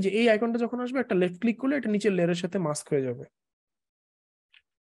রাখলে এই যে এই আইকনটা যখন আসবে একটা লেফট ক্লিক করলে এটা নিচের লেয়ারের সাথে মাস্ক হয়ে যাবে।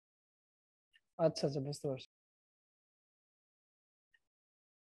 আচ্ছা আচ্ছা, বুঝতে পারছি।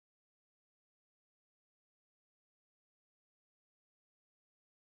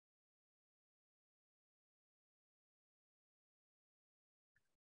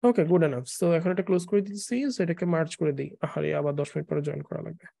 ওকে, গুড এনাফ। সো এখন এটা ক্লোজ করে দিচ্ছি, সেটাকে মার্চ করে দিই। আরে আবার 10 মিনিট পরে জয়েন করা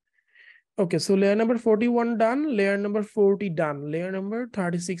লাগবে। ওকে, so layer number 41 done, layer number 40 done, layer number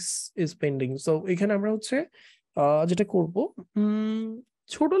 36 is pending. So এখানে আমরা হচ্ছে যেটা করব,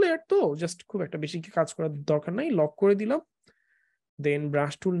 ছোট লেয়ার তো জাস্ট খুব একটা বেশি কাজ করার দরকার নাই, লক করে দিলাম। দেন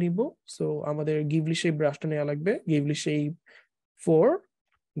ব্রাশ টুল নিব। সো আমাদের গিভলি শেপ ব্রাশটা নেওয়া লাগবে, গিভলি শেপ 4।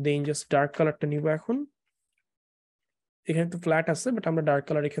 দেন জাস্ট ডার্ক কালারটা নিব এখন। এখানে তো ফ্ল্যাট আছে, বাট আমরা ডার্ক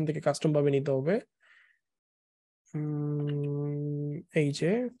কালার এখান থেকে কাস্টম ভাবে নিতে হবে। এই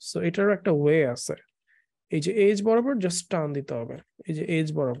যে, সো এটারও একটা ওয়ে আছে, এই যে এজ বরাবর জাস্ট টান দিতে হবে। এই যে এজ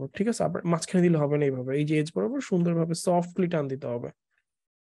বরাবর, ঠিক আছে? আবার মাঝখানে দিলে হবে না, এইভাবে এই যে এজ বরাবর সুন্দরভাবে সফটলি টান দিতে হবে।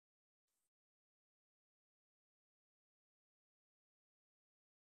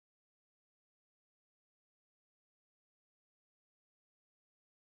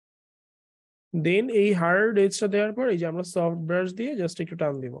 দেন এই হার্ড এজটা দেওয়ার পর এই যে আমরা সফট ব্রাশ দিয়ে জাস্ট একটু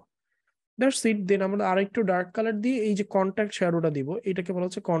টান দিব। That's it. দেন আমরা আরেকটু ডার্ক কালার দিয়ে এই যে কন্ট্যাক্ট শ্যাডোটা দিব, এটাকে বলা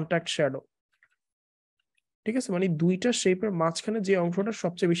হচ্ছে কন্ট্যাক্ট শ্যাডো। ঠিক আছে, মানে দুইটা শেপের মাঝখানে যে অংশটা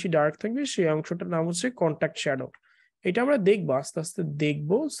সবচেয়ে বেশি ডার্ক থাকবে সেই অংশটার নাম হচ্ছে কন্ট্যাক্ট শ্যাডো। এটা আমরা দেখবো, আস্তে আস্তে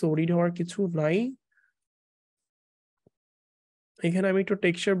দেখবো, সরিড হওয়ার কিছু নাই। এখানে আমি একটু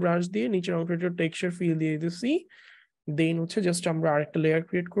টেক্সচার ব্রাশ দিয়ে নিচের অংশটা একটু টেক্সচার ফিল দিয়ে দিতেছি। দেন হচ্ছে জাস্ট আমরা আরেকটা লেয়ার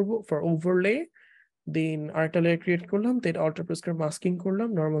ক্রিয়েট করবো ফর ওভারলে। দেন আরেকটা লেয়ার ক্রিয়েট করলাম, দেন অল্টার প্রেস করে মাস্কিং করলাম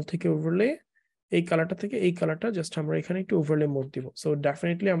নর্মাল থেকে ওভারলে। এই কালারটা থেকে এই কালারটা জাস্ট আমরা এখানে একটু ওভারলে মোড দিব। সো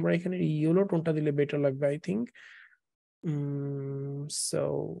ডেফিনেটলি আমরা এখানে ইয়েলো টোনটা দিলে বেটার লাগবে আই থিঙ্ক। সো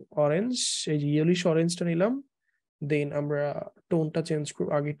অরেঞ্জ, এই যে ইয়েলিশ অরেঞ্জটা নিলাম। দেন আমরা টোনটা চেঞ্জ করবো,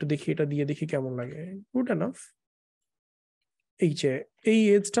 আগে একটু দেখি এটা দিয়ে দেখি কেমন লাগে। Good enough. এই যে এই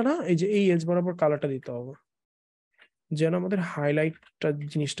এজটা না, এই যে এই এজ বরাবর কালারটা দিতে হবে যেন আমাদের হাইলাইটটা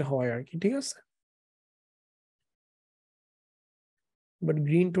জিনিসটা হয় আর কি, ঠিক আছে? বাট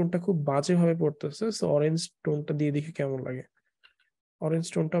গ্রিন টোনটা খুব বাজে ভাবে পড়তেছে, সো অরেঞ্জ টোনটা দিয়ে দেখি কেমন লাগে। অরেঞ্জ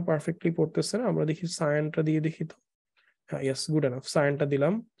টোনটা পারফেক্টলি পড়তেছে না, আমরা দেখি সায়ানটা দিয়ে দেখি তো। হ্যাঁ, ইয়েস, গুড এনাফ, সায়ানটা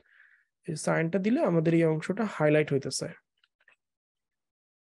দিলাম। এই সায়ানটা দিলে আমাদের এই অংশটা হাইলাইট হইতেছে।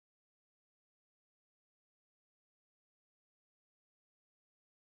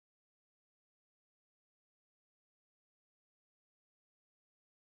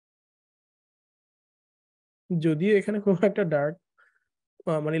 যদিও এখানে খুব একটা ডার্ক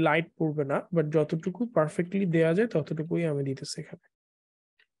মানে লাইট পড়বে না, বাট যতটুকু পারফেক্টলি দেয়া যায় ততটুকুই আমি দিতেছি এখানে।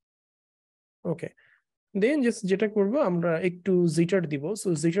 ওকে, দেন জাস্ট যেটা করব আমরা একটু জিটার দিব। সো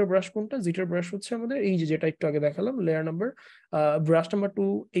জিটার ব্রাশ কোনটা? জিটার ব্রাশ হচ্ছে আমাদের এই যে যেটা একটু আগে দেখালাম, লেয়ার নাম্বার ব্রাশ নাম্বার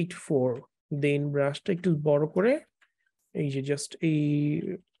 284। দেন ব্রাশটা একটু বড় করে এই যে জাস্ট এই,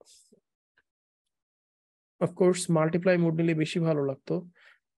 অফকোর্স মাল্টিপ্লাই মোড নিলে বেশি ভালো লাগতো।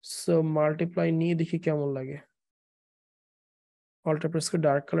 সো মাল্টিপ্লাই নিয়ে দেখি কেমন লাগে। অল্টার প্রেস করে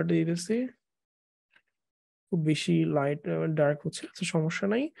ডার্ক কালারটা দিয়ে দিতেছি। খুব বেশি লাইট ডার্ক হচ্ছে, আচ্ছা সমস্যা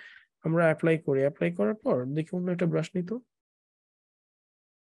নাই, আমরা অ্যাপ্লাই করি। অ্যাপ্লাই করার পর দেখি অন্য একটা ব্রাশ নিত।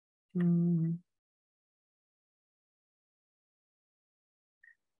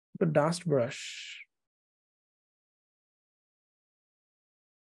 Dust brush.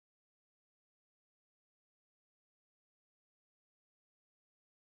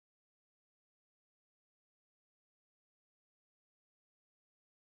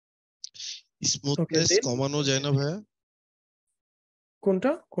 ওকে, স্মুথনেস দেন কমানো যায় না ভাইয়া?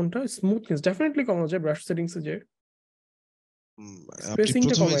 কোনটা কোনটা স্মুথনেস ডেফিনেটলি কমানো যায় ব্রাশ সেটিংসে যে আপনি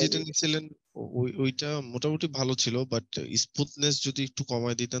স্পেসিংটা প্রথমে কমায় যেটা দিই। নিয়েছিলেন ওইটা মোটামুটি ভালো ছিল, বাট স্মুথনেস যদি একটু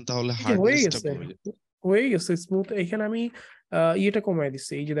কমায় দিতেন তাহলে এই যে হয়ে হার্ডনেসটা গেছে, কমে যেত। হয়ে গেছে স্মুথ। এখানে আমি ইয়েটা কমায়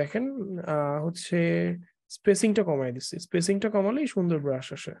দিচ্ছি, এই যে দেখেন হচ্ছে স্পেসিংটা কমায় দিচ্ছি, স্পেসিংটা কমালেই সুন্দর ব্রাশ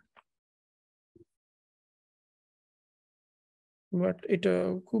আসে। বাট এটা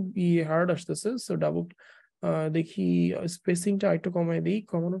খুব হার্ড আসতেছে, সো ডাবল দেখি স্পেসিংটা একটু কমায় দিই,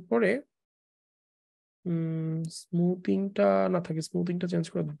 কমানোর পরে স্মুথিংটা না থাকে, স্মুথিংটা চেঞ্জ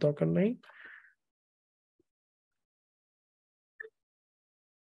করার দরকার নাই।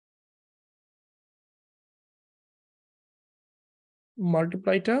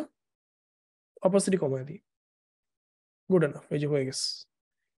 মাল্টিপ্লাইটা অপাসিটি কমায় দিই, গুড এনাফ, এই যে হয়ে গেছে।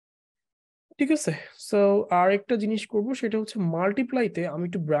 ঠিক আছে, সো আর একটা জিনিস করব, সেটা হচ্ছে মাল্টিপ্লাইতে আমি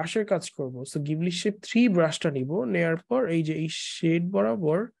একটু ব্রাশের কাজ করব। সো গিবলি শেপ 3 ব্রাশটা নিব, নেয়ার পর এই যে এই শেড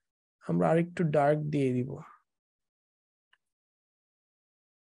বরাবর আমরা আরেকটু ডার্ক দিয়ে দিব।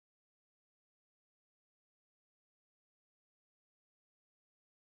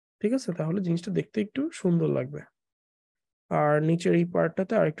 ঠিক আছে, তাহলে জিনিসটা দেখতে একটু সুন্দর লাগবে। আর নিচের এই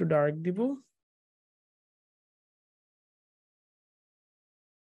পার্টটাতে আরেকটু ডার্ক দিব।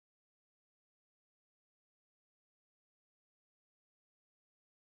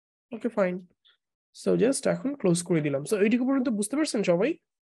 ওকে ফাইন, সো জাস্ট এখন ক্লোজ করে দিলাম। সো এইটুকু পর্যন্ত বুঝতে পারছেন সবাই?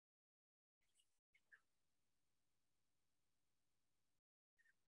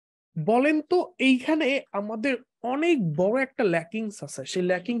 বলেন তো এইখানে আমাদের অনেক বড় একটা ল্যাকিংস আছে, সেই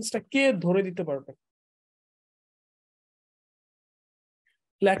ল্যাকিংসটা কে ধরে দিতে পারবে?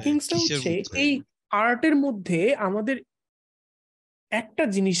 ল্যাকিংসটা কিসের হচ্ছে মধ্যে? এই আর্টের মধ্যে আমাদের একটা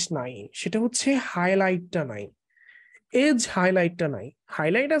জিনিস নাই, সেটা হচ্ছে হাইলাইটটা নাই, এজ হাইলাইটটা নাই।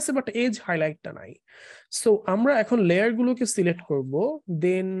 হাইলাইট আছে বাট এজ হাইলাইটটা নাই। সো আমরা এখন লেয়ার গুলোকে সিলেক্ট করব,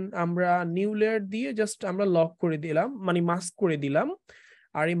 দেন আমরা নিউ লেয়ার দিয়ে জাস্ট আমরা লক করে দিলাম, মানে মাস্ক করে দিলাম।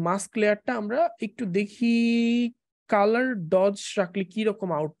 আর এই মাস্ক লেয়ারটা আমরা একটু দেখি কালার ডজ রাখলে কি রকম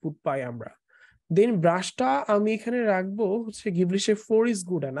আউটপুট পাই আমরা। দেন ব্রাশটা আমি এখানে রাখবো হচ্ছে Ghibli shape 4 is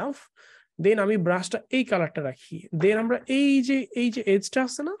good enough. দেন আমি ব্রাশটা এই কালারটা রাখি। দেন আমরা এই যে এজটা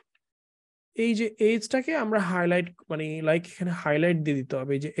আছে না, এই যে এজটাকে আমরা হাইলাইট, মানে লাইক এখানে হাইলাইট দিয়ে দিতে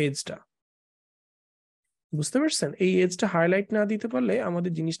হবে এই যে এজটা। বুঝতে পারছেন? এই এজটা হাইলাইট না দিতে পারলে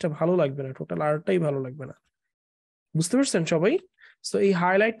আমাদের জিনিসটা ভালো লাগবে না, টোটাল আর্টটাই ভালো লাগবে না। বুঝতে পারছেন সবাই? সো এই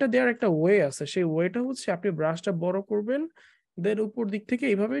হাইলাইটটা দেওয়ার একটা ওয়ে আছে, সেই ওয়েটা হচ্ছে আপনি ব্রাশটা বড় করবেন, দেন উপর দিক থেকে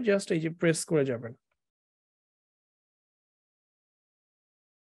এইভাবে জাস্ট এই যে প্রেস করে যাবেন।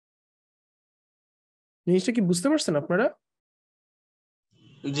 জিনিসটা কি বুঝতে পারছেন আপনারা?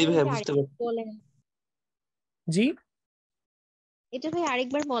 জি ভাই ভাইয়া এটা বুঝতে আরেকবার পারছি। বলেন, জি, এটা ভাই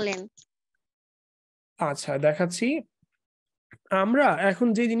আরেকবার বলেন। আচ্ছা দেখাচ্ছি। আমরা এখন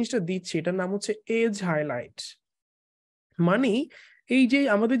যে জিনিসটা দিচ্ছি এটার নাম হচ্ছে এজ হাইলাইট। মানে এই যে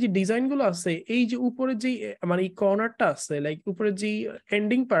আমাদের যে ডিজাইন গুলো আছে, এই যে উপরে যে মানে কর্নারটা আছে, লাইক উপরে যে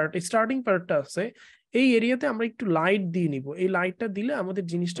এন্ডিং পার্ট স্টার্টিং পার্টটা আছে, এই এরিয়াতে আমরা একটু লাইট দিয়ে নিব। এই লাইটটা দিলে আমাদের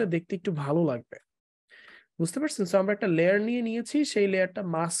জিনিসটা দেখতে একটু ভালো লাগবে। বুঝতে পারছেন? তো আমরা একটা লেয়ার নিয়ে নিয়েছি, সেই লেয়ারটা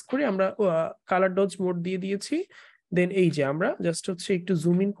মাস্ক করে আমরা কালার ডজ মোড দিয়ে দিয়েছি। দেন এই যে আমরা জাস্ট হচ্ছে একটু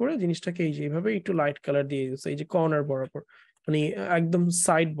জুম ইন করে জিনিসটাকে এই যে এইভাবে একটু লাইট কালার দিয়ে দিয়েছি, এই যে কর্নার বরাবর, মানে একদম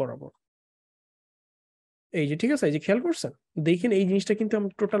সাইড বরাবর। এই যে ঠিক আছে, এই যে খেয়াল করছেন, দেখেন এই জিনিসটা কিন্তু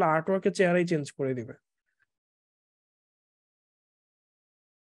আমার টোটাল আর্ট ওয়ার্কের চেহারাই চেঞ্জ করে দিবে।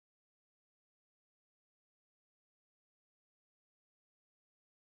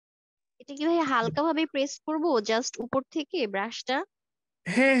 এটা কি ভাই হালকা ভাবে প্রেস করব জাস্ট উপর থেকে ব্রাশটা?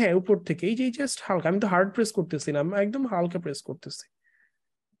 হ্যাঁ হ্যাঁ, উপর থেকে এই যে জাস্ট হালকা, আমি তো হার্ড প্রেস করতেছি না, আমি একদম হালকা প্রেস করতেছি।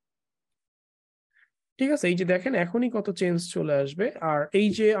 ঠিক আছে, এই যে দেখেন এখনই কত চেঞ্জ চলে আসবে। আর এই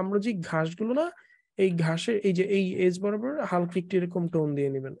যে আমরা যে ঘাসগুলো না, এই ঘাসের এই যে এই এজ বরাবর হালকা একটু এরকম টোন দিয়ে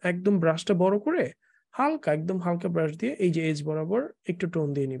নেবেন, একদম ব্রাশটা বড় করে হালকা, একদম হালকা ব্রাশ দিয়ে এই যে এজ বরাবর একটু টোন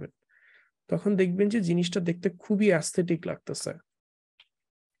দিয়ে নেবেন। তখন দেখবেন যে জিনিসটা দেখতে খুবই অ্যাস্থেটিক লাগতেছে।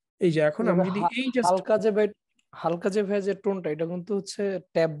 এই যে এখন আমি তবে যদি এই জাস্ট হালকা যে ভাই যে টোনটা, এটা কিন্তু হচ্ছে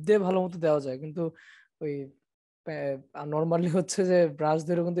ট্যাব দিয়ে ভালো মতো দেওয়া যায়, কিন্তু ওই নর্মালি হচ্ছে যে ব্রাশ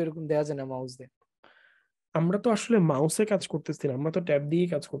দিয়ে কিন্তু এরকম দেওয়া যায় না মাউস দিয়ে। আমরা তো আসলে মাউসে কাজ করতেছি না, আমরা তো ট্যাব দিয়ে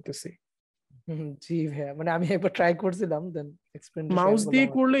কাজ করতেছি। জি ভাইয়া, মানে আমি একবার ট্রাই করছিলাম, দেন এক্সপেরিয়েন্স শেয়ার মাউস করলাম দিয়ে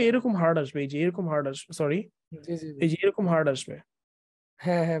করলে আপনার সাথে। এরকম হার্ড আসবে, এই যে এরকম হার্ড আসবে, সরি, জি জি জি। এই যে এরকম হার্ড আসবে।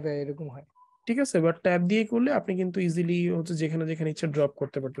 হ্যাঁ হ্যাঁ ভাই, এরকম হয়। ঠিক আছে, বাট ট্যাব দিয়ে করলে আপনি কিন্তু ইজিলি হচ্ছে যেখানে যেখানে ইচ্ছা ড্রপ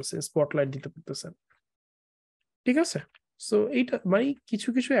করতে পারতেছেন, স্পটলাইট দিতে পারতেছেন। ঠিক আছে, সো এইটা মানে কিছু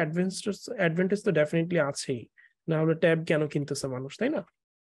কিছু অ্যাডভান্টেজ তো ডেফিনেটলি আছেই, না হলে ট্যাব কেন কিনতেছে মানুষ, তাই না?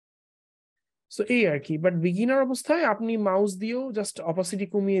 সো এই আর কি, বাট বিগিনার অবস্থায় আপনি মাউস দিয়েও জাস্ট অপাসিটি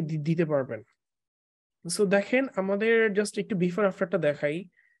কমিয়ে দিতে পারবেন। সো দেখেন আমাদের জাস্ট একটু বিফোর আফটারটা দেখাই।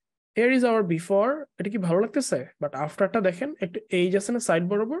 হিয়ার ইজ আওয়ার বিফোর, এটা কি ভালো লাগতেছে? বাট আফটারটা দেখেন একটু এজ আছে না সাইড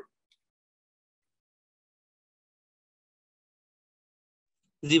বরাবর,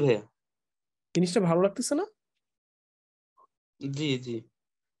 জি ভাইয়া। জিনিসটা ভালো লাগতেছে না? জি জি।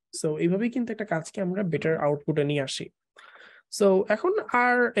 সো এইভাবেই কিন্তু একটা কাজকে আমরা বেটার আউটপুটে নিয়ে আসি। সো এখন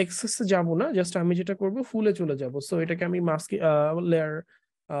আর এক্সেসে যাব না, জাস্ট আমি যেটা করব ফুলে চলে যাব। সো এটাকে আমি মাস্ক লেয়ার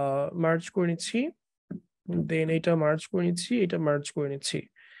মার্জ করে নিচ্ছি, দেন এটা মার্জ করে নিচ্ছি, এটা মার্জ করে নিচ্ছি।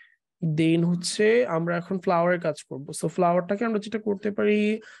 দেন হচ্ছে আমরা এখন ফ্লাওয়ারের কাজ করব। সো ফ্লাওয়ারটাকে আমরা যেটা করতে পারি,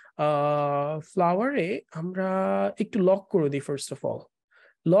 ফ্লাওয়ারে আমরা একটু লক করে দিই। ফার্স্ট অফ অল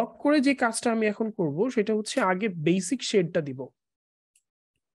লক করে যে কাজটা আমি এখন করব সেটা হচ্ছে আগে বেসিক শেডটা দিব।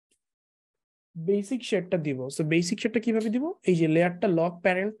 বেসিক শেডটা দিব। সো বেসিক শেডটা কিভাবে দিব? এই যে লেয়ারটা লক,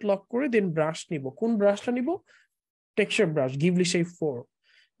 প্যারেন্ট লক করে দেন ব্রাশ নিব। কোন ব্রাশটা নিব? Texture brush Ghibli shape 4।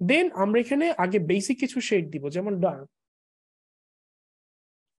 দেন আমরা এখানে আগে বেসিক কিছু শেড দিব, যেমন ডার্ক।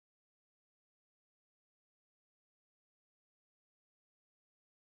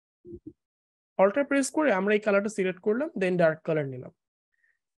 অল্টার প্রেস করে আমরা এই কালারটা সিলেক্ট করলাম, দেন ডার্ক কালার নিলাম,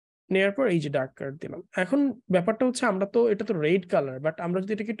 নেওয়ার পর এই যে ডার্ক কালার দিলাম। এখন ব্যাপারটা হচ্ছে আমরা তো এটা তো রেড কালার, বাট আমরা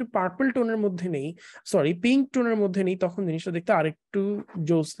যদি এটাকে একটু পার্পল টোনের মধ্যে নেই, সরি পিঙ্ক টোনের মধ্যে নেই, তখন জিনিসটা দেখতে আরেকটু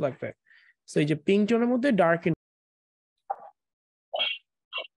জোস লাগবে। সো এই যে পিঙ্ক টোনের মধ্যে ডার্ক।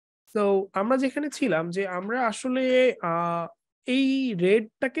 তো আমরা যেখানে ছিলাম যে আমরা আসলে এই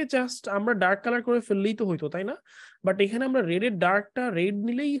রেডটাকে জাস্ট আমরা ডার্ক কালার করে ফেললেই তো হইতো, তাই না? বাট এখানে আমরা রেডের ডার্কটা রেড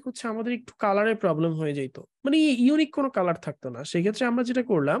নিলেই হচ্ছে আমাদের একটু কালারের প্রবলেম হয়ে যেত, মানে ইউনিক কোনো কালার থাকতো না। সেক্ষেত্রে আমরা যেটা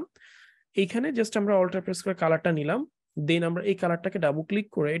করলাম, এইখানে জাস্ট আমরা অল্টার প্রেস করে কালারটা নিলাম, দেন আমরা এই কালারটাকে ডাবল ক্লিক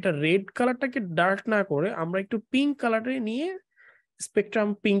করে এটা রেড কালারটাকে ডার্ক না করে আমরা একটু পিঙ্ক কালারে নিয়ে স্পেকট্রাম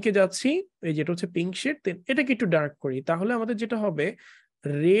পিঙ্কে যাচ্ছি, এই যেটা হচ্ছে পিঙ্ক শেড, দেন এটাকে একটু ডার্ক করি। তাহলে আমাদের যেটা হবে,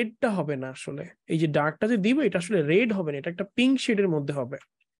 রেডটা হবে না আসলে, এই যে ডার্কটা যে দিব এটা আসলে রেড হবে না, এটা একটা পিঙ্ক শেডের মধ্যে হবে।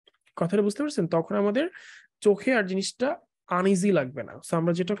 কথাটা বুঝতে পারছেন? তখন আমাদের চোখে আর জিনিসটা আনইজি লাগবে না। সো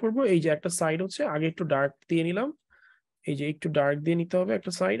আমরা যেটা করব, এই যে একটা সাইড হচ্ছে আগে একটু ডার্ক দিয়ে নিলাম, এই যে একটু ডার্ক দিয়ে নিতে হবে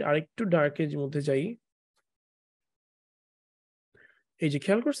একটা সাইড, আর একটু ডার্কের মধ্যে যাই, এই যে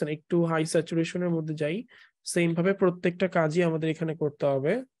খেয়াল করছেন একটু হাই স্যাচুরেশনের মধ্যে যাই। সেম ভাবে প্রত্যেকটা কাজই আমাদের এখানে করতে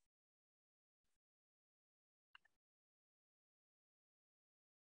হবে।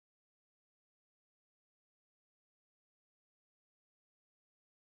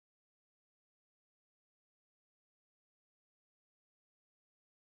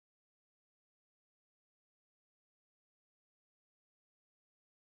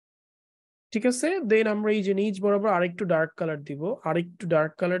 ঠিক আছে, দেন আমরা এই যে নিচ বরাবর আরেকটু ডার্ক কালার দিব, আরেকটু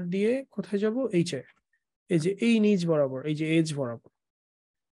ডার্ক কালার দিয়ে কোথায় যাব, এই যে এই নিচ বরাবর, এই যে এজ বরাবর।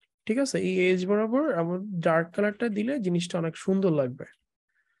 ঠিক আছে, এই এজ বরাবর আমার ডার্ক কালারটা দিলে জিনিসটা অনেক সুন্দর লাগবে।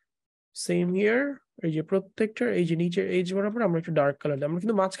 সেম হিয়ার, এই যে প্রত্যেকটা এই যে নিচের এজ বরাবর আমরা একটু ডার্ক কালার দিই, আমরা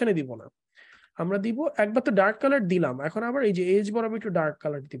কিন্তু মাঝখানে দিব না, আমরা দিব একবার তো ডার্ক কালার দিলাম, এখন আবার এই যে এজ বরাবর একটু ডার্ক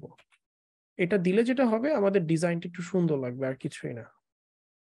কালার দিব। এটা দিলে যেটা হবে, আমাদের ডিজাইনটা একটু সুন্দর লাগবে, আর কিছুই না।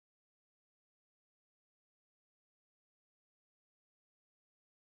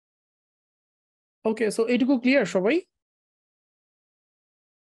 ওকে, সো এইটুকু ক্লিয়ার সবাই?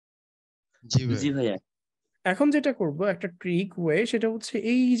 জি ভাই। জি ভাইয়া। এখন যেটা করব একটা ট্রিক ওয়ে, সেটা হচ্ছে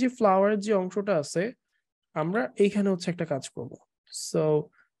এই যে ফ্লাওয়ারের যে অংশটা আছে, আমরা এইখানে হচ্ছে একটা কাজ করব। সো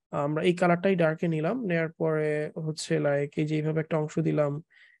আমরা এই কালারটাই ডার্কে নিলাম, নেয়ার পরে হচ্ছে লাইক এই যে এইভাবে একটা অংশ দিলাম,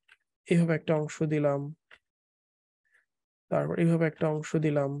 এইভাবে একটা অংশ দিলাম, তারপর এইভাবে একটা অংশ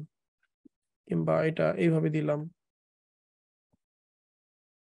দিলাম, কিংবা এটা এইভাবে দিলাম,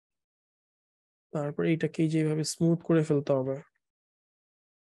 তারপর এইটাকে যেভাবে স্মুথ করে ফেলতে হবে।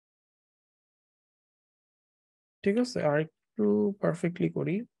 ঠিক আছে, আর একটু পারফেক্টলি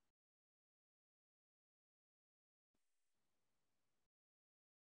করি।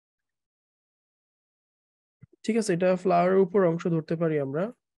 ঠিক আছে, এটা ফ্লাওয়ারের উপর অংশ ধরতে পারি আমরা,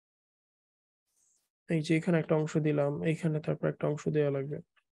 এই যে এখানে একটা অংশ দিলাম, এইখানে তারপর একটা অংশ দেওয়া লাগবে।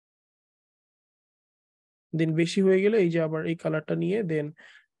 দেন বেশি হয়ে গেলে এই যে আবার এই কালারটা নিয়ে দেন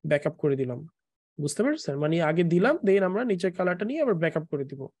ব্যাকআপ করে দিলাম। বুঝতে পারছেন? মানে আগে দিলাম, দেন আমরা নিচের কালারটা নিয়ে আবার ব্যাকআপ করে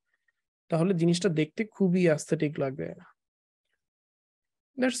দিব, তাহলে জিনিসটা দেখতে খুবই অ্যাস্থেটিক লাগবে।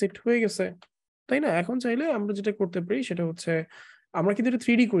 দ্যাটস ইট, হয়ে গেছে, তাই না? এখন চাইলে আমরা যেটা করতে পারি সেটা হচ্ছে, আমরা কিন্তু এটা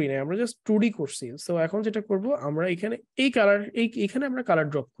 3D করি না, আমরা জাস্ট 2D করছি। সো এখন যেটা করব, আমরা এখানে এই কালার এইখানে আমরা কালার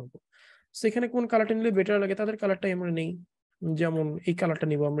ড্রপ করব। সো এখানে কোন কালারটা নিলে বেটার লাগে তাদের কালারটাই আমরা নেই, যেমন এই কালারটা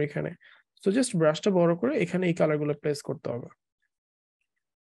নিব আমরা এখানে। সো জাস্ট ব্রাশটা বড় করে এখানে এই কালারগুলো প্লেস করতে হবে।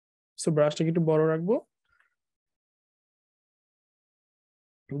 সো ব্রাশটাকে একটু বড় রাখবো,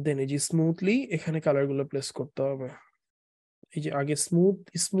 দেন এই যে স্মুথলি এখানে কালার গুলো প্লেস করতে হবে। এই যে আগে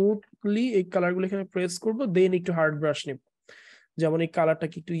স্মুথলি এই কালার গুলো এখানে প্রেস করবো, দেন একটু হার্ড ব্রাশ নেব। যেমন এই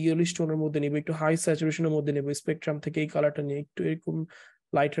কালারটাকে একটু ইয়েলিশ টোনের মধ্যে নেবো, একটু হাই স্যাচুরেশনের মধ্যে নেবো, স্পেকট্রাম থেকে এই কালারটা নিয়ে একটু এরকম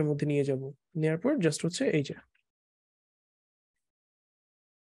লাইটের মধ্যে নিয়ে যাব। নেওয়ার পর জাস্ট হচ্ছে এই যে,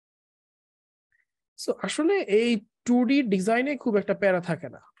 সো আসলে এই 2D ডিজাইনে খুব একটা প্যারা থাকে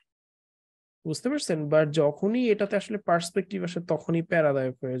না, বুঝতে পারছেন? বাট যখনই এটাতে আসলে পার্সপেক্টিভ আসে তখনই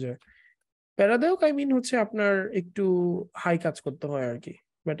প্যারাদায়ক হয়ে যায়। প্যারাদায়ক আই মিন হচ্ছে আপনার একটু হাই কাজ করতে হয় আর কি।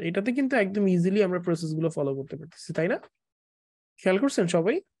 বাট এটাতে কিন্তু একদম ইজিলি আমরা প্রসেস গুলো ফলো করতে পারতেছি, তাই না? খেয়াল করছেন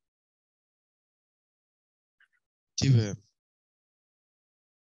সবাই? জি ভাইয়া।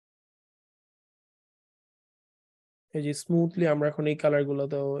 এই যে স্মুথলি আমরা এখন এই কালার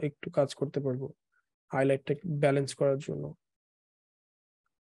গুলোতেও একটু কাজ করতে পারবো হাইলাইটটা ব্যালেন্স করার জন্য।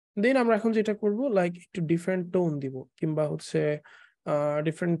 দেন আমরা এখন যেটা করব, লাইক একটু ডিফারেন্ট টোন দিব, কিংবা হচ্ছে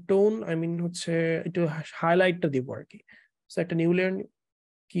ডিফারেন্ট টোন আই মিন হচ্ছে একটু হাইলাইটটা দিব আর কি। সো একটা নিউ লেয়ার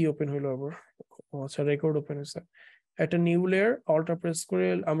কি ওপেন হইলো আবার, আচ্ছা রেকর্ড ওপেন হয়েছে। একটা নিউ লেয়ার অল্টা প্রেস করে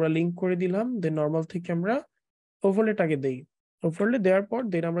আমরা লিংক করে দিলাম, দেন নর্মাল থেকে আমরা ওভারলেটাকে দেই। ওভারলে দেওয়ার পর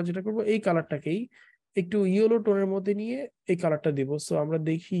দেন আমরা যেটা করব, এই কালারটাকেই একটু ইয়েলো টোনের মধ্যে নিয়ে এই কালারটা দিব। সো আমরা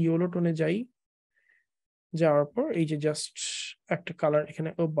দেখি ইয়েলো টোনে যাই, যাওয়ার পর এই যে জাস্ট একটা কালার এখানে,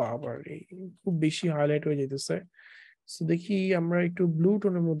 ও বাবার খুব বেশি হাইলাইট হয়ে যেতেছে। সো দেখি আমরা একটু ব্লু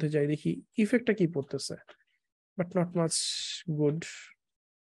টোনের মধ্যে যাই, দেখি ইফেক্টটা কি পড়তেছে, বাট নট মাচ গুড।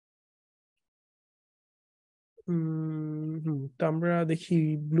 তো আমরা দেখি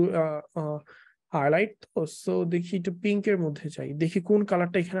ব্লু হাইলাইট, তো সো দেখি একটু পিঙ্কের মধ্যে যাই, দেখি কোন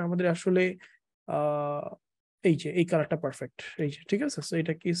কালারটা এখানে আমাদের আসলে আহ এই যে এই কালারটা পারফেক্ট। এই যে ঠিক আছে, সো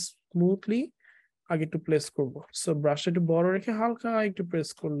এটাকে স্মুথলি আগে একটু প্লেস করব। সো ব্রাশটা একটু বড় রেখে হালকা একটু প্রেস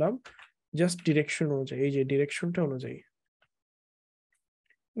করলাম, জাস্ট ডিরেকশন অনুযায়ী, এই যে ডিরেকশনটা অনুযায়ী।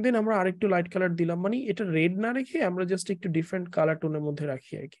 দেন আমরা আরেকটু লাইট কালার দিলাম, মানে এটা রেড না রেখে আমরা জাস্ট একটু ডিফারেন্ট কালার টোনের মধ্যে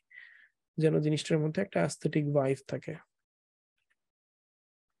রাখি আর কি, যেন জিনিসটার মধ্যে একটা অ্যাস্থেটিক ভাইব থাকে।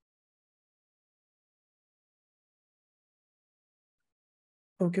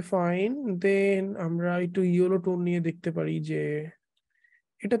 ওকে ফাইন, দেন আমরা একটু ইয়েলো টোন নিয়ে দেখতে পারি যে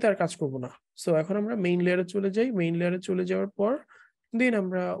এটাতে আর কাজ করব না। সো এখন আমরা মেইন লেয়ারে চলে যাই, মেইন লেয়ারে চলে যাওয়ার পর দেন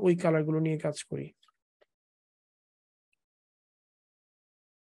আমরা ওই কালার গুলো নিয়ে কাজ করি।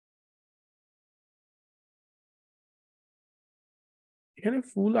 এখানে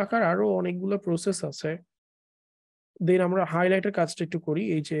ফুল আঁকার আরো অনেকগুলো প্রসেস আছে। দেন আমরা হাইলাইটের কাজটা একটু করি।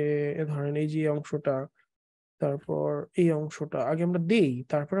 এই যে ধরেন এই যে অংশটা, তারপর এই অংশটা আগে আমরা দেই,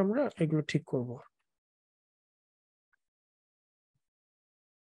 তারপর আমরা এগুলো ঠিক করব।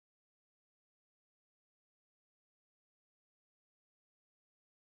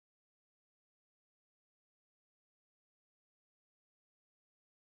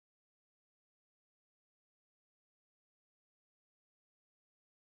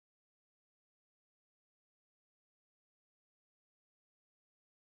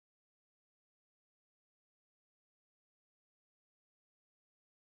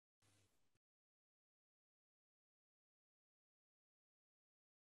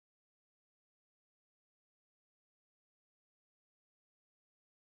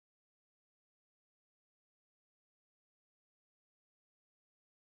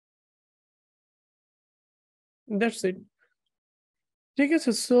 That's it. ঠিক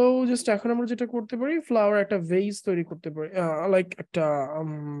আছে, সো জাস্ট এখন আমরা যেটা করতে পারি, ফ্লাওয়ার একটা ভেজ তৈরি করতে পারি, লাইক একটা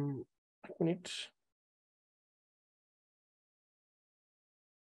মিনিট,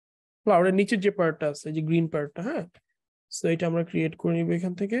 ফ্লাওয়ারের নিচের যে পার্টটা আছে, এই যে গ্রিন পার্টটা, হ্যাঁ, সো এটা আমরা ক্রিয়েট করে নিব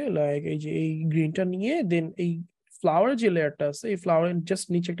এখান থেকে। লাইক এই যে এই গ্রিনটা নিয়ে দেন এই ফ্লাওয়ার যে লেয়ারটা আছে, এই ফ্লাওয়ারের জাস্ট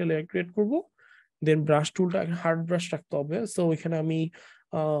নিচে একটা লেয়ার ক্রিয়েট করব। দেন ব্রাশ টুলটা হার্ড ব্রাশ রাখতে হবে। সো এখানে আমি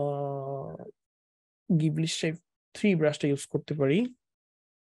গিবলি শেপ 3 ব্রাশটা ইউজ করতে পারি।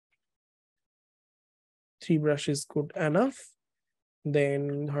 3 ব্রাশ ইজ গুড এনাফ। দেন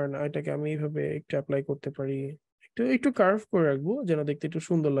ধরেন এটাকে আমি এইভাবে একটু অ্যাপ্লাই করতে পারি, একটু একটু কার্ভ করে রাখবো যেন দেখতে একটু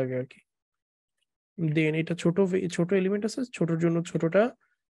সুন্দর লাগে আর কি। দেন এটা ছোট ছোট এলিমেন্ট আছে, ছোটর জন্য ছোটটা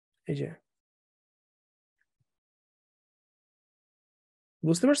এই যে,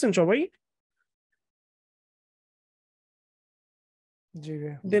 বুঝতে পারছেন সবাই? জি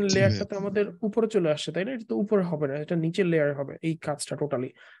ভাইয়া। দেন জি লেয়ারটা ভাইয়া। তো আমাদের উপরে চলে আসছে, তাই না? এটা তো উপরে হবে না, এটা নিচের লেয়ার হবে এই কাজটা টোটালি।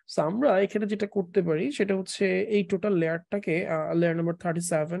 সো আমরা এখানে যেটা করতে পারি সেটা হচ্ছে এই total লেয়ারটাকে, layer number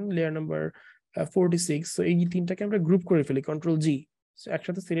 37, layer number 46, so এই তিনটাকে আমরা গ্রুপ করে ফেলি, কন্ট্রোল জি।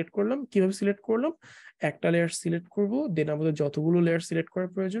 একসাথে সিলেক্ট করলাম। কিভাবে সিলেক্ট করলাম, একটা লেয়ার সিলেক্ট করব, দেন আমাদের যতগুলো লেয়ার সিলেক্ট করার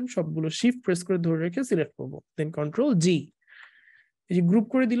প্রয়োজন সবগুলো শিফট প্রেস করে ধরে রেখে সিলেক্ট করব, দেন কন্ট্রোল জি। এই যে গ্রুপ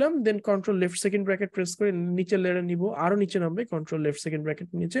করে দিলাম, দেন control left second bracket press করে নিচে লেয়ারে নিব, আরো নিচে নামবে, কন্ট্রোল লেফট সেকেন্ড ব্র্যাকেট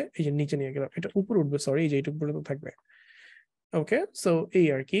নিচে, এই যে নিচে নিয়ে গেলাম, এটা উপরে উঠবে, সরি এই যে এইটুকু পর্যন্ত থাকবে। ওকে, সো এই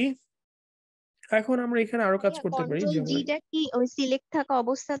আর কি। এখন আমরা এখানে আরো কাজ ভাইয়া করতে পারি, কন্ট্রোল যেমন জিটা কি ওই সিলেক্ট থাকা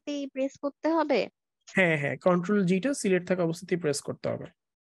অবস্থাতেই প্রেস করতে হবে? হ্যাঁ হ্যাঁ, কন্ট্রোল জিটা সিলেক্ট থাকা অবস্থাতেই প্রেস করতে হবে,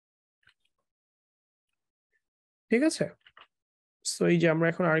 ঠিক আছে। সো এই যে আমরা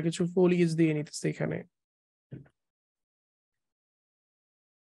এখন আর কিছু ফোলিয়েজ দিয়ে নিতেছি এখানে।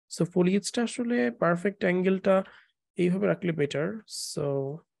 সো ফোলিয়েজটা আসলে পারফেক্ট অ্যাঙ্গেলটা এইভাবে রাখলে বেটার। সো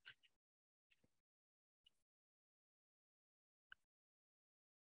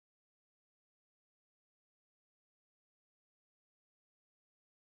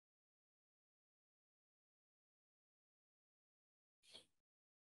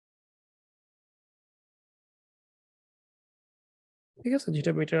ঠিক আছে,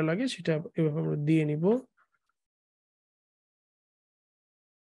 যেটা বেটার লাগে সেটা এভাবে আমরা দিয়ে নিব।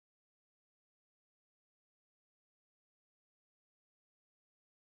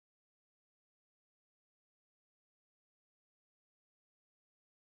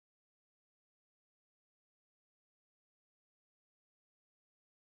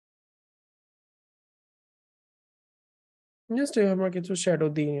 জাস্ট এভাবে আমরা কিছু শ্যাডো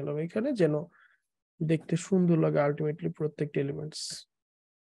দিয়ে নিলাম এখানে, যেন দেখতে সুন্দর লাগে আলটিমেটলি প্রত্যেকটা এলিমেন্টস।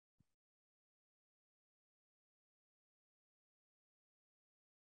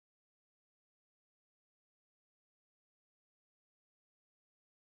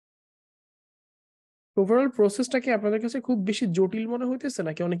 ওভারঅল প্রসেসটা কি আপনাদের কাছে খুব বেশি জটিল মনে হইতেছে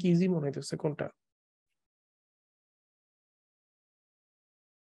নাকি অনেক ইজি মনে হইতেছে, কোনটা?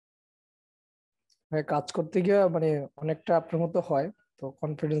 ভাই কাজ করতে গিয়ে মানে অনেকটা আপনার মতো হয়, তো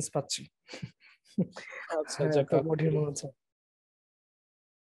কনফিডেন্স পাচ্ছি। আচ্ছা, হ্যাঁ, যাক এত কঠিন মনে হচ্ছে।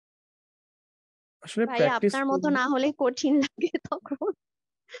 আসলে ভাইয়া প্র্যাকটিস আপনার মতো না হলে কঠিন লাগে তখন।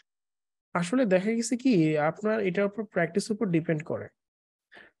 আসলে দেখা গেছে কি আপনার এটার উপর প্র্যাকটিসের উপর ডিপেন্ড করে।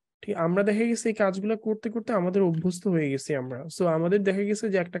 ঠিক, আমরা দেখা গেছে এই কাজগুলো করতে করতে আমাদের অভ্যস্ত হয়ে গেছি আমরা, সো আমাদের দেখা গেছে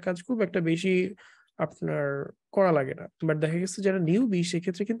যে একটা কাজ খুব একটা বেশি আপনার করা লাগে না। বাট দেখা গেছে যারা নিউবি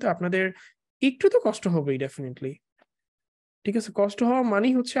সেক্ষেত্রে কিন্তু আপনাদের একটু তো কষ্ট হবেই ডেফিনেটলি। ঠিক আছে, কষ্ট হওয়া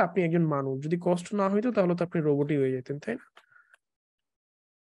মানেই হচ্ছে আপনি একজন মানুষ, যদি কষ্ট না হইতো তাহলে তো আপনি রোবটই হয়ে যেতেন, তাই না?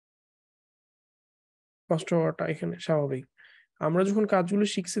 কষ্ট হওয়াটা এখানে স্বাভাবিক। আমরা যখন কাজগুলো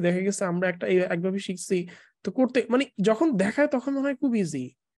শিখছি দেখা গেছে আমরা একভাবে শিখছি, তো করতে মানে যখন দেখায় তখন মনে হয় খুব ইজি,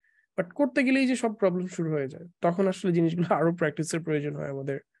 বাট করতে গেলেই যে সব প্রবলেম শুরু হয়ে যায়, তখন আসলে জিনিসগুলো আরো প্র্যাকটিসের প্রয়োজন হয়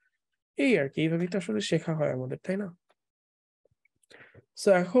আমাদের। এই আর কি, এইভাবেই তো আসলে শেখা হয় আমাদের, তাই না? সো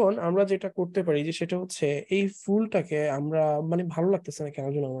এখন আমরা যেটা করতে পারি যে সেটা হচ্ছে এই ফুলটাকে আমরা মানে ভালো লাগতেছে না কেন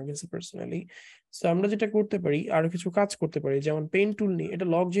যেন আমার কাছে পার্সোনালি। সো আমরা যেটা করতে পারি আরো কিছু কাজ করতে পারি, যেমন পেন টুল নিয়ে, এটা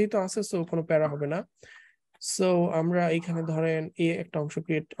লক যেহেতু আছে সো কোনো প্যারা হবে না। সো আমরা এখানে ধরেন এই একটা অংশ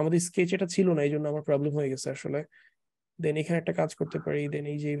ক্রিয়েট, আমাদের স্কেচ এটা ছিল না এই জন্য আমার প্রবলেম হয়ে গেছে আসলে। দেন এখানে একটা কাজ করতে পারি, দেন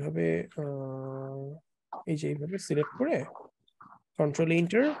এই যে এইভাবে সিলেক্ট করে control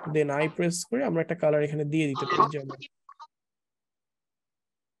enter then I press করে আমরা একটা কালার এখানে দিয়ে দিতে পারি, যেমন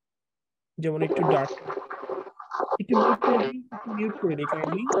যেমন একটু ডার্ক, একটু মিউট করে দিই, একটু মিউট করে দিই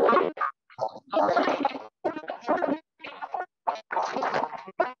কাইন্ডলি।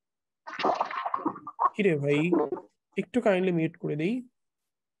 কিরে ভাই, একটু কাইন্ডলি মিউট করে দিই।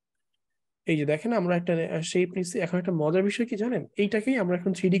 এই যে দেখেন আমরা একটা শেপ নিচ্ছি, এখন একটা মজার বিষয় কি জানেন, এইটাকেই আমরা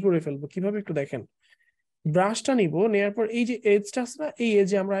এখন 3D করে ফেলবো কিভাবে একটু দেখেন। ব্রাশটা নিব, নেওয়ার পর এই যে এজটা আছে না, এই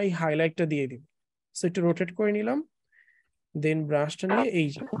এজে আমরা এই হাইলাইটটা দিয়ে দিব। সো একটু রোটেট করে নিলাম, দেন ব্রাশটা নিয়ে এই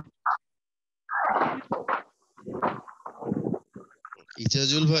যে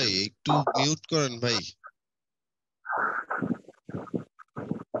ইজাজুল ভাই একটু মিউট করেন ভাই।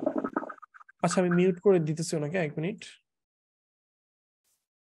 আচ্ছা আমি মিউট করে দিতেছি ওনাকে, 1 মিনিট।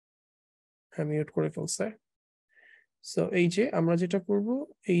 হ্যাঁ মিউট করে ফেলছে। সো এই যে আমরা যেটা করব,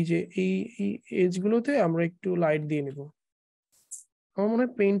 এই যে এই এজ গুলোতে আমরা একটু লাইট দিয়ে নিব। আমার মনে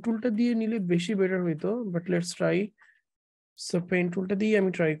হয় পেইন্ট টুলটা দিয়ে নিলে বেশি বেটার হইতো, but let's try. So paint টুলটা দিয়ে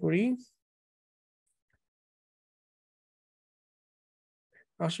আমি ট্রাই করি।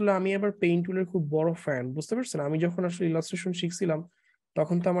 আসলে আমি আবার পেইন্ট টুলের খুব বড় ফ্যান, বুঝতে পারছেন? আমি যখন আসলে ইলাস্ট্রেশন শিখছিলাম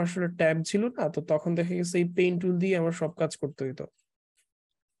তখন তো আমার আসলে ট্যাব ছিল না, তো তখন দেখা গেছে এই পেইন্ট টুল দিয়ে আমার সব কাজ করতে হতো,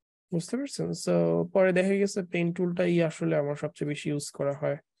 বুঝতে পারছেন? সো পরে দেখা গেছে পেইন্ট টুলটাই আসলে আমার সবচেয়ে বেশি ইউজ করা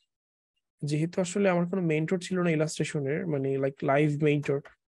হয়, যেহেতু আসলে আমার কোনো মেন্টর ছিল না ইলাস্ট্রেশনের, মানে লাইক লাইভ মেন্টর,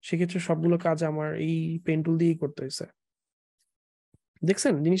 সেক্ষেত্রে সবগুলো কাজ আমার এই পেইন্ট টুল দিয়েই করতে হয়েছে।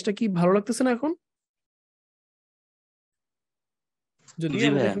 দেখছেন জিনিসটা কি ভালো লাগতেছে না এখন? যদিও জি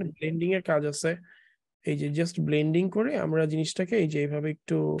আমাদের ভাইয়া। এখানে ব্লেন্ডিং এর কাজ আছে, এই যে জাস্ট ব্লেন্ডিং করে আমরা জিনিসটাকে এই যে এইভাবে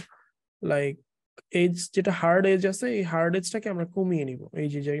একটু লাইক এজ যেটা হার্ড এজ আছে এই হার্ড এজটাকে আমরা কমিয়ে নিব এই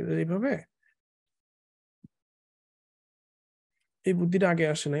যে এইভাবে। এই বুদ্ধিটা আগে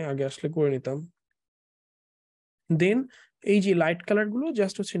আসে নাই, আগে আসলে করে নিতাম। দেন এই যে লাইট কালার গুলো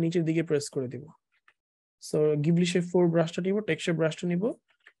জাস্ট হচ্ছে নিচের দিকে প্রেস করে দিব। সো গিবলি শেপ 4 ব্রাশটা নিব, টেক্সচার ব্রাশটা নিব,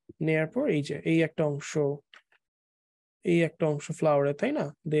 নেয়ার পর এই যে এই একটা অংশ, এই একটা অংশ ফ্লাওয়ারে, তাই না?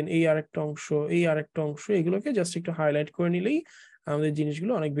 দেন এই আরেকটা অংশ, এই আরেকটা অংশ, এগুলোকে জাস্ট একটু হাইলাইট করে নিলেই আমাদের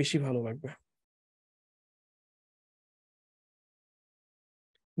জিনিসগুলো অনেক বেশি ভালো লাগবে।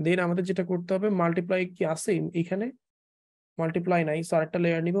 দেন আমাদের যেটা করতে হবে, মাল্টিপ্লাই কি আছে এখানে? মাল্টিপ্লাই নাই, সো আরেকটা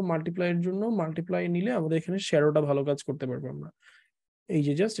লেয়ার নিব। মাল্টিপ্লাইয়ের জন্য মাল্টিপ্লাই নিলে আমাদের এখানে শ্যাডোটা ভালো কাজ করতে পারবো আমরা। এই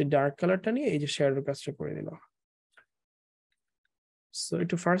যে জাস্ট ডার্ক কালারটা নিয়ে এই যে শ্যাডোর কাজটা করে দিলাম। সো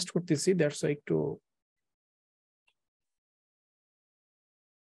একটু ফার্স্ট করতেছি, দ্যাটস একটু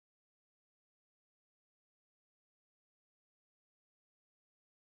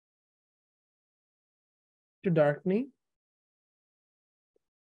একটু ডার্ক নেই।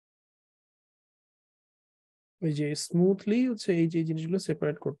 ওই যে স্মুথলি হচ্ছে এই যে জিনিসগুলো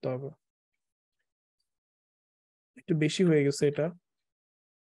সেপারেট করতে হবে। একটু বেশি হয়ে গেছে এটা।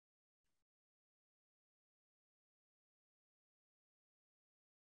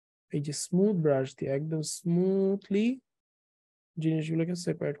 এই যে স্মুথ ব্রাশ দিয়ে একদম স্মুথলি জিনিসগুলোকে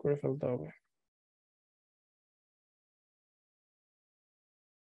সেপারেট করে ফেলতে হবে।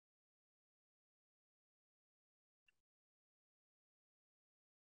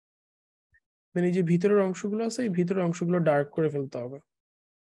 মানে এই যে ভিতরের অংশগুলো আছে এই ভিতরের অংশগুলো ডার্ক করে ফেলতে হবে।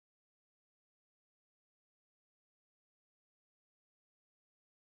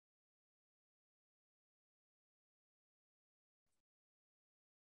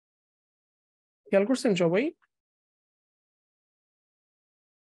 খেয়াল করছেন সবাই?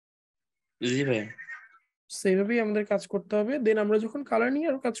 জি ভাইয়া। সেইভাবেই আমাদের কাজ করতে হবে। দেন আমরা যখন কালার নিয়ে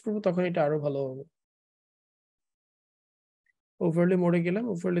আরো কাজ করবো তখন এটা আরো ভালো হবে। ওভারলে মোডে গেলাম,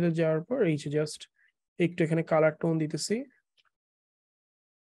 ওভারলেতে যাওয়ার পর এই যে জাস্ট একটু এখানে কালার টোন দিতেছি।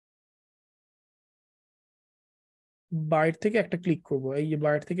 বাইরে থেকে একটা ক্লিক করব, এই যে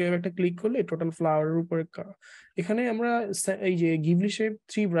বাইরে থেকে একটা ক্লিক করলে টোটাল ফ্লাওয়ারের উপরে এখানে আমরা এই যে গিবলি শেপ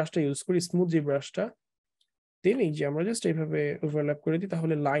 3 ব্রাশটা ইউজ করি, স্মুথ যে ব্রাশটা। দেন এই যে আমরা জাস্ট এইভাবে ওভারল্যাপ করে দিই,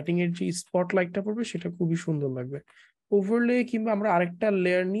 তাহলে লাইটিং এর যে স্পট লাইটটা পড়বে সেটা খুবই সুন্দর লাগবে। ওভারলে কিংবা আমরা আরেকটা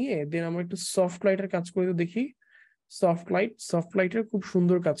লেয়ার নিয়ে দেন আমরা একটু সফট লাইটের কাজ করে দেখি। সফট লাইটের খুব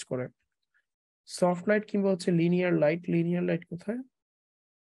সুন্দর কাজ করে। সফট লাইট কিংবা হচ্ছে লিনিয়ার লাইট। লিনিয়ার লাইট কোথায়?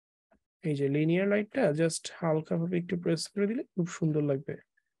 এই যে লিনিয়ার লাইটটা জাস্ট হালকা ভাবে একটু প্রেস করে দিলে খুব সুন্দর লাগবে।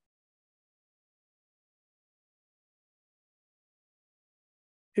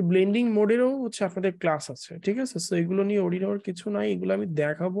 এই ব্লেন্ডিং মোডেরও হচ্ছে আপনাদের ক্লাস আছে, ঠিক আছে? সো এগুলো নিয়ে ওরি হওয়ার কিছু নাই, এগুলো আমি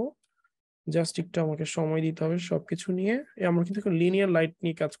দেখাবো। জাস্ট একটু আমাকে সময় দিতে হবে সবকিছু নিয়ে। আমরা কিন্তু লিনিয়ার লাইট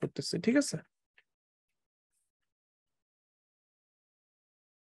নিয়ে কাজ করতেছি, ঠিক আছে?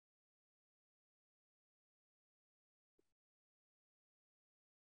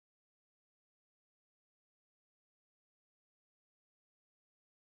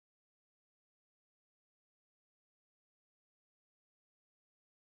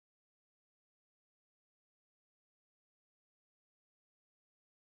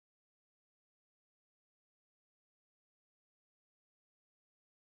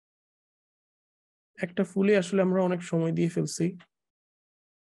 একটা ফুলে আসলে আমরা অনেক সময় দিয়ে ফেলছি,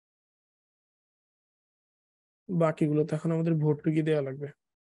 বাকিগুলোতে এখন আমাদের ভর্তুকি দেওয়া লাগবে।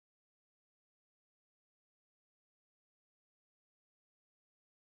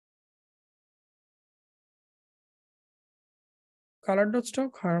 কালার ডটসটাও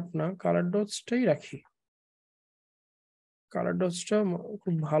খারাপ না, কালার ডটসটাই রাখি। কালার ডটসটা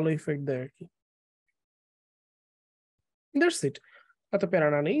খুব ভালো ইফেক্ট দেয় আর কি। দ্যাটস ইট, এত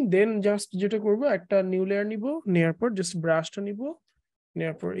প্যারানা নেই। দেন জাস্ট যেটা করবো, একটা নিউ লেয়ার নিব, নেওয়ার পর জাস্ট ব্রাশটা নিব,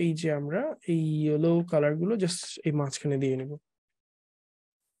 নেওয়ার পর এই যে আমরা এই ইয়েলো কালার গুলো জাস্ট এই মাঝখানে দিয়ে নিব।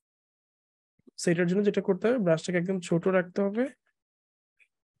 সেটার জন্য যেটা করতে হবে, ব্রাশটাকে একদম ছোট রাখতে হবে,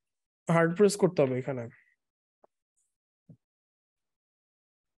 হার্ড প্রেস করতে হবে এখানে।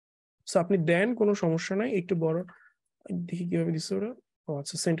 সো আপনি দেন, কোনো সমস্যা নাই। একটু বড় দেখি কিভাবে দিচ্ছে ওরা। ও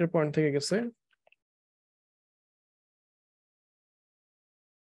আচ্ছা, সেন্টার পয়েন্ট থেকে গেছে।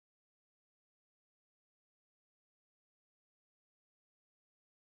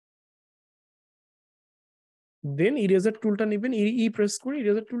 দেন ইরেজার টুলটা নিবেন, ই প্রেস করে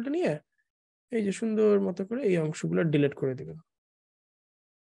ইরেজার টুলটা নিয়ে এই যে সুন্দর মতো করে এই অংশগুলো ডিলিট করে দিবেন।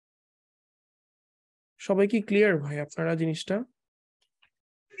 সবাই কি ক্লিয়ার ভাই আপনারা জিনিসটা?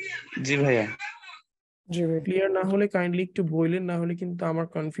 জি ভাইয়া। জি ভাই। ক্লিয়ার না হলে কাইন্ডলি একটু বললেন, না হলে কিন্তু আমার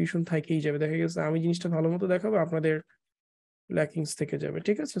কনফিউশন থাকেই যাবে। দেখা গেছে আমি জিনিসটা ভালো মতো দেখাবো, আপনাদের ল্যাকিংস থেকে যাবে,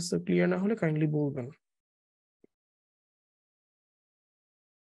 ঠিক আছে? সো ক্লিয়ার না হলে কাইন্ডলি বলবেন।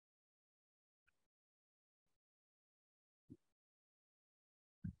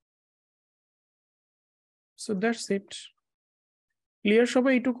 So that's it. ক্লিয়ার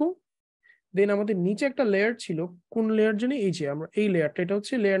সবাই এইটুকু? দেন আমাদের নিচে একটা লেয়ার ছিল, কোন লেয়ার জানি, এই যে আমরা এই লেয়ারটা, এটা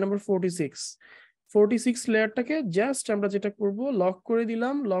হচ্ছে লেয়ার নাম্বার 46 লেয়ারটাকে জাস্ট আমরা যেটা করব লক করে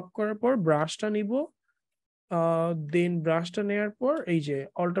দিলাম। লক করার পর ব্রাশটা নিব, দেন ব্রাশটা নেওয়ার পর এই যে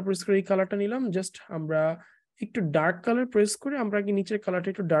অল্টা প্রেস করে এই কালারটা নিলাম, জাস্ট আমরা একটু ডার্ক কালার প্রেস করে আমরা আগে নিচের কালারটা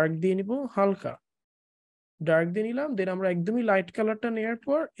একটু ডার্ক দিয়ে নিব, হালকা ডার্ক দিয়ে নিলাম। দেন আমরা একদমই লাইট কালারটা নেওয়ার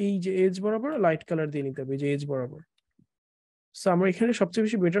পর এই যে এজ বরাবর লাইট কালার দিয়ে নিতে হবে, এই যে এজ বরাবর। সো আমরা এখানে সবচেয়ে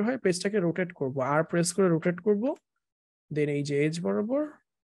বেশি বেটার হয় পেজটাকে রোটেট করব, আর প্রেস করে রোটেট করব, দেন এই যে এজ বরাবর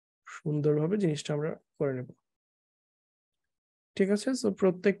সুন্দরভাবে জিনিসটা আমরা করে নেব, ঠিক আছে? সো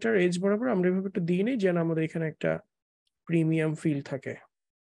প্রত্যেকটার এজ বরাবর আমরা এভাবে একটু দিয়ে নিই যেন আমাদের এখানে একটা প্রিমিয়াম ফিল থাকে।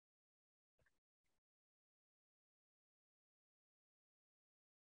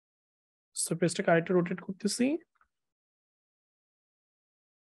 সো পেজটাকে আরেকটু রোটেট করতেছি।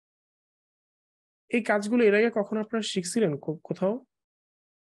 এই কাজগুলো এর আগে কখনো আপনারা শিখছিলেন কোথাও?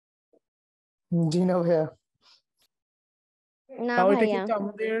 জি না ভাইয়া। না তাও এটা ভাইয়া। কিন্তু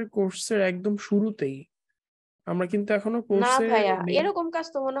আমাদের কোর্সের একদম শুরুতেই, আমরা কিন্তু এখনো না কোর্সে ভাইয়া, এরকম কাজ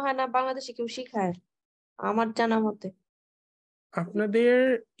তো মনে হয় না বাংলাদেশে কেউ শিখায় আমার জানা মতে। আপনাদের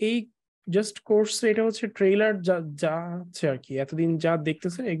এই জাস্ট কোর্সে এটা হচ্ছে ট্রেইলার, যা যা আছে আর কি, এতদিন যা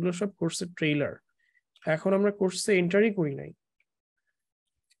দেখতেছেন এগুলো সব কোর্সের ট্রেইলার, এখন আমরা কোর্সে এন্টারই করি নাই,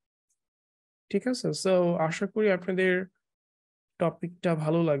 ঠিক আছে? সো আশা করি আপনাদের টপিকটা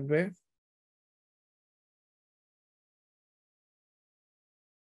ভালো লাগবে।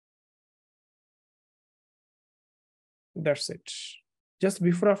 That's it. Just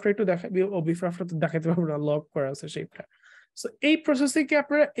before after একটু দেখাবি, ও বিফোর আফটার তো দেখাতে পারবো না, লক করা আছে শেপটা। সো এই প্রসেসে কি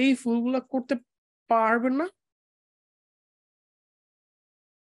আপনারা এই ফুলগুলা করতে পারবেন না?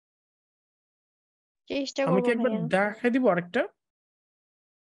 চেষ্টা আমি করবো কি একবার ভাইয়া। দেখাই দিব আরেকটা?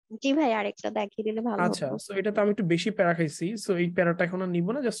 জি ভাই, আরেকটা দেখিয়ে দিলে ভালো আচ্ছা, হতো। সো এটা তো আমি একটু বেশি প্যারা খাইছি, সো এই প্যারাটা এখন আর নিব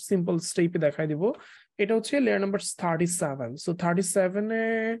না, জাস্ট সিম্পল স্টেপে দেখাই দিব। এটা হচ্ছে লেয়ার নাম্বার 37। সো 37-এ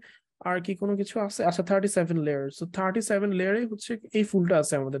আর কি কোনো কিছু আছে? আচ্ছা, 37 লেয়ার। সো 37 লেয়ারে হচ্ছে এই ফুলটা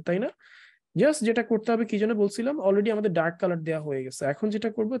আছে আমাদের, তাই না? জাস্ট যেটা করতে হবে, কি যেন বলছিলাম, অলরেডি আমাদের ডার্ক কালার দেওয়া হয়ে গেছে। এখন যেটা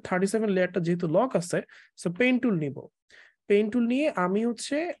করবো, 37 লেয়ারটা যেহেতু লক আছে, সো পেইন্ট টুল নিব। পেইন্ট টুল নিয়ে আমি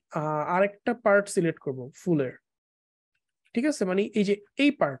হচ্ছে আরেকটা পার্ট সিলেক্ট করব ফুলের, ঠিক আছে? মানে এই যে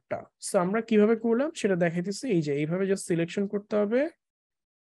এই পার্টটা, সো আমরা কিভাবে করলাম সেটা দেখাইতেছি। এই যে এইভাবে জাস্ট সিলেকশন করতে হবে,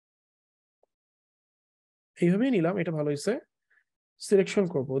 এইভাবেই নিলাম, এটা ভালো হয়েছে। সিলেকশন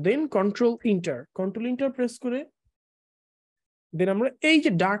করব, দেন কন্ট্রোল ইন্টার প্রেস করে দেন আমরা এই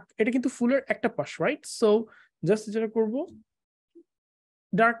যে ডার্ক, এটা কিন্তু ফুলের একটা পাশ, রাইট? সো জাস্ট যেটা করব,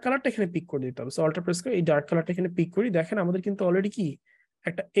 ডার্ক কালারটা এখানে পিক করে দিতে হবে। সো অল্টার প্রেস করে এই ডার্ক কালারটা এখানে পিক করি। দেখেন আমাদের কিন্তু অলরেডি কি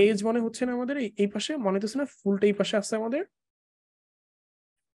একটা এজ মনে হচ্ছে না আমাদের? এই পাশে মনে হচ্ছে না ফুলটা এই পাশে আছে আমাদের?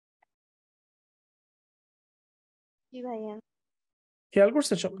 জি ভাইয়া। খেয়াল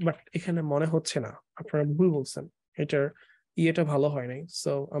করছে? বাট এখানে মনে হচ্ছে না, আপনারা ভুল বলছেন, এটার ইয়েটা ভালো হয় নাই।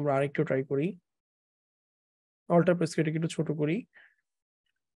 সো আমরা আরেকটু ট্রাই করি, অল্টার প্রেস করে একটু ছোট করি।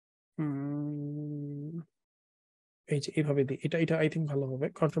 এই যে এইভাবে দিই, এটা এটা আই থিঙ্ক ভালো হবে।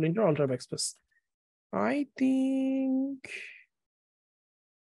 Control inter alter backspace, I think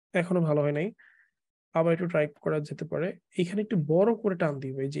এখনো ভালো হয় নাই, আবার একটু ট্রাই করা যেতে পারে। এখানে একটু বড় করে টান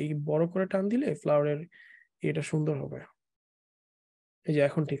দিবে, যে এই বড় করে টান দিলে ফ্লাওয়ারের এটা সুন্দর হবে। এই যে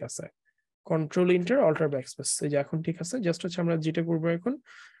এখন ঠিক আছে, কন্ট্রোল ইন্টার অল্টার ব্যাকস্পেস, এই যে এখন ঠিক আছে। জাস্ট হচ্ছে আমরা যেটা করবো এখন,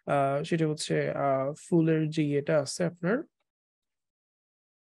 সেটা হচ্ছে ফুলের যে ইয়েটা আছে আপনার,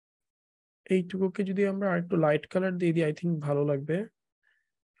 এইটুকুকে যদি আমরা আরেকটু লাইট কালার দিয়ে দিই, আই থিঙ্ক ভালো লাগবে।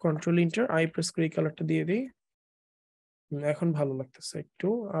 কন্ট্রোল ইন্টার আই প্রেস করে এই কালারটা দিয়ে দিই, এখন ভালো লাগতেছে একটু।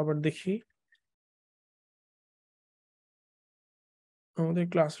 আবার দেখি আমাদের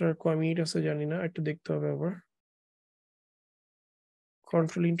ক্লাসের কয় মিনিট আছে জানি না, একটু দেখতে হবে আবার।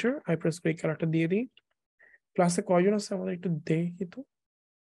 কন্ট্রোল ইন্টার আই প্রেস করে এই কালারটা দিয়ে দিই। ক্লাসে কয়জন আছে আমাদের একটু দেখি তো,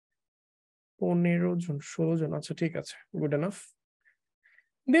 15 জন 16 জন, আচ্ছা ঠিক আছে, গুড এনাফ।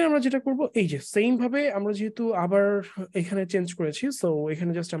 দেন আমরা যেটা করব, এই যে সেম ভাবে আমরা যেহেতু আবার এখানে চেঞ্জ করেছি, সো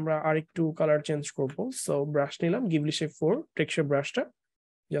এখানে জাস্ট আমরা আরেকটু কালার চেঞ্জ করব। সো ব্রাশ নিলাম, গিভলি শেপ 4 টেক্সচার ব্রাশটা,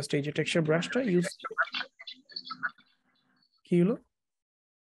 জাস্ট এই যে টেক্সচার ব্রাশটা ইউজ। কি হলো?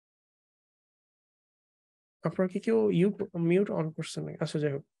 আপনারা কি কেউ মিউট অন করছেন নাকি? আচ্ছা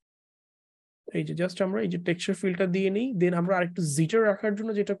যাই হোক, এই যে জাস্ট আমরা এই যে টেক্সচার ফিলটা দিয়ে নিই। দেন আমরা আরেকটু জিটার রাখার জন্য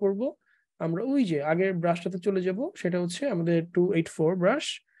যেটা করব, আমরা ওই যে আগের ব্রাশটাতে চলে যাব, সেটা হচ্ছে আমাদের 284 ব্রাশ।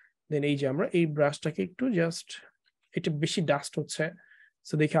 দেন এই যে আমরা এই ব্রাশটাকে একটু জাস্ট এটা বেশি ডাস্ট হচ্ছে,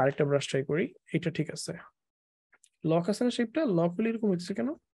 তো দেখি আরেকটা ব্রাশ ট্রাই করি। এটা ঠিক আছে, লক আছে না শেপটা, লক হলে এরকম হচ্ছে কেন?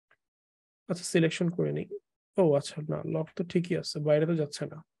 আচ্ছা সিলেকশন করে নিই। ও আচ্ছা, না লক তো ঠিকই আছে, বাইরে তো যাচ্ছে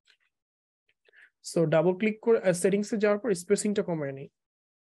না। সো ডাবল ক্লিক করে সেটিংস এ যাওয়ার পর স্পেসিংটা কমায় নিই।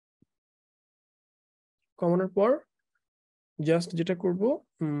 কমানোর পর জাস্ট যেটা করব,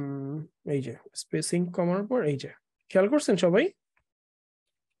 এই যে স্পেসিং কমানোর পর এই যে, খেয়াল করছেন সবাই?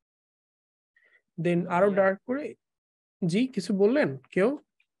 দেন আরো ভাইয়া ডার্ক করে। জি কিছু বললেন কেউ?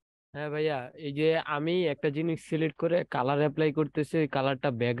 হ্যাঁ ভাইয়া, এই যে আমি একটা জিনিস সিলেক্ট করে কালার অ্যাপ্লাই করতেছি, কালারটা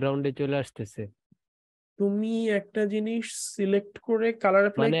ব্যাকগ্রাউন্ডে চলে আসতেছে। তুমি একটা জিনিস সিলেক্ট করে কালার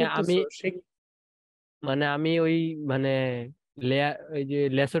অ্যাপ্লাই মানে আমি করতেছো সে? আমি ওই মানে লেয়ার, ওই যে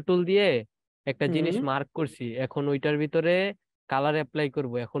লেসো টুল দিয়ে একটা জিনিস হুম, মার্ক করছি, এখন ওইটার ভিতরে কালার অ্যাপ্লাই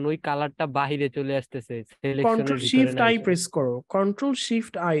করব, এখন ওই কালারটা বাহিরে চলে আসতেছে, সিলেকশনের কন্ট্রোল ভিতরে শিফট নাই। আই প্রেস করো, কন্ট্রোল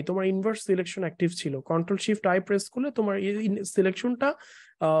শিফট আই, তোমার ইনভার্স সিলেকশন অ্যাক্টিভ ছিল, কন্ট্রোল শিফট আই প্রেস করলে তোমার সিলেকশনটা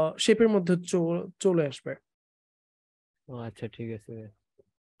শেপের মধ্যে চলে আসবে। ও আচ্ছা ঠিক আছে।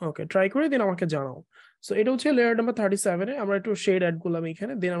 ওকে, ট্রাই করে দিন আমাকে জানাও। সো এটা হচ্ছে লেয়ার নাম্বার 37-এ আমরা একটু শেড অ্যাড করলাম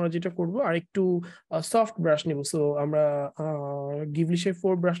এখানে। দেন আমরা যেটা করব আর একটু সফট ব্রাশ নিব। সো আমরা গিভলি শেপ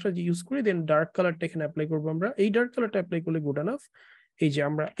 4 ব্রাশটা ইউজ করি, দেন ডার্ক কালারটা এখানে অ্যাপ্লাই করবো আমরা। এই ডার্ক কালারটা অ্যাপ্লাই করলে গুড এনাফ। এই যে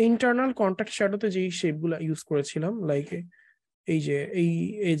আমরা ইন্টারনাল কন্ট্যাক্ট শ্যাডোতে যেই শেপগুলো ইউজ করেছিলাম, লাইক এই যে এই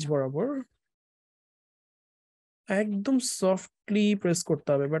এজ বরাবর একদম সফটলি প্রেস করতে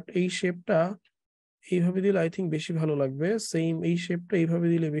হবে, বাট এই শেপটা এইভাবে দিলে আই থিঙ্ক বেশি ভালো লাগবে। সেম এই শেপটা এইভাবে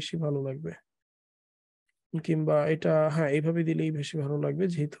দিলে বেশি ভালো লাগবে, কিংবা এটা হ্যাঁ এইভাবে দিলেই বেশি ভালো লাগবে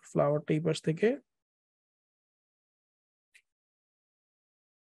যেহেতু ফ্লাওয়ারটা এই পাশ থেকে।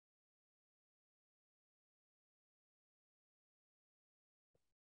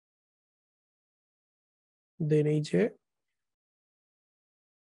 দেন এই যে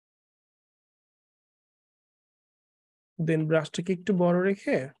দেন ব্রাশটাকে একটু বড়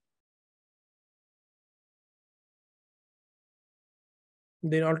রেখে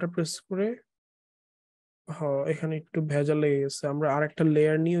দেন অল্টার প্রেস করে, হ্যাঁ এখানে একটু ভেজাল লেগে গেছে, আমরা আরেকটা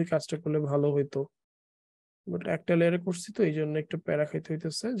লেয়ার নিয়ে ওই কাজটা করলে ভালো হইতো, বাট একটা লেয়ারে করছি তো এই জন্য একটু প্যারা খাইতে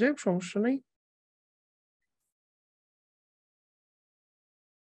হইতেছে, যাই হোক সমস্যা নেই।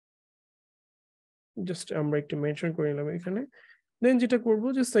 জাস্ট আমরা একটু মেনশন করে নিলাম এখানে। দেন যেটা করব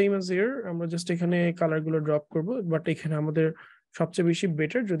যে সেম অ্যাজ ইয়ার আমরা জাস্ট এখানে কালার গুলো ড্রপ করব, বাট এখানে আমাদের সবচেয়ে বেশি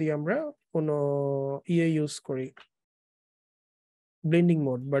বেটার যদি আমরা কোনো ইউজ করি, ব্লেন্ডিং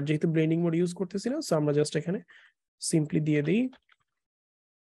মোড। বাট যেহেতু ব্লেন্ডিং মোড ইউজ করতেছি না, সো আমরা জাস্ট এখানে সিম্পলি দিয়ে দিই,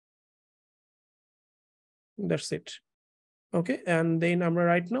 that's it. Okay, and then আমরা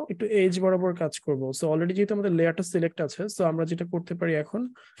রাইট নাও একটু এজ বরাবর কাজ করব। সো অলরেডি যেহেতু আমাদের লেয়ারটা সিলেক্ট আছে, সো আমরা যেটা করতে পারি এখন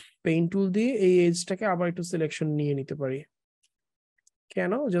পেইন্ট টুল দিয়ে এই এজটাকে আবার একটু সিলেকশন নিয়ে নিতে পারি।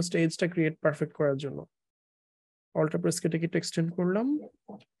 কেন? জাস্ট এজটা ক্রিয়েট পারফেক্ট করার জন্য। অল্টার প্রেস কেটে একটু এক্সটেন্ড করলাম।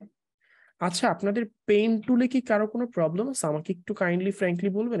 আচ্ছা আপনাদের পেইন্ট টুলে কি কারো কোনো প্রবলেম আছে? আমাকে একটু কাইন্ডলি ফ্র্যাঙ্কলি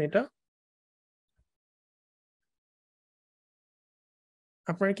বলবেন এটা।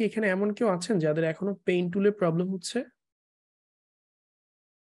 আপনারা কি এখানে এমন কেউ আছেন যাদের এখনো পেইন্ট টুলে প্রবলেম হচ্ছে?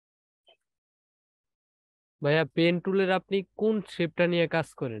 ভাইয়া পেন টুলের আপনি কোন শেপটা নিয়ে কাজ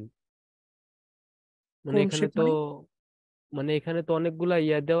করেন? মানে কোন এখানে শেপ তো মানে? এখানে তো অনেকগুলা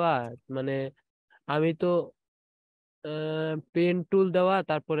ইয়া দেওয়া, মানে আমি তো পেন টুল দেওয়া,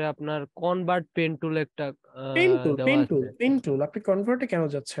 তারপরে আপনার কনভার্ট পেন টুল একটা পেইন্ট টুল, দেওয়া পেইন্ট টুল, আছে। পেইন্ট টুল, আপনি কনভার্টে কেন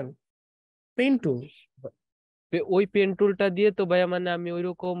যাচ্ছেন? পেইন্ট টুল। ওই পেন টুলটা দিয়ে তো ভাইয়া আমি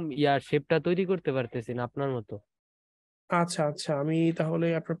ওইরকম ইয়ার শেপটা তৈরি করতে পারতেছি না আপনার মতো। আচ্ছা আচ্ছা, আমি তাহলে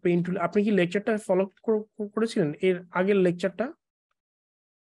আপনার পেইন্ট টুল, আপনি কি লেকচারটা ফলো করেছিলেন এর আগের লেকচারটা?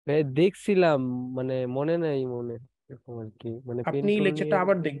 ভাই দেখছিলাম, মনে নাই মনে, এরকম আর কি, পেন আপনি টুল নিয়ে লেকচারটা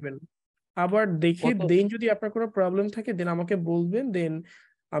আবার দেখবেন, আবার দেখে কত। দেন যদি আপনার কোনো প্রবলেম থাকে দেন আমাকে বলবেন, দেন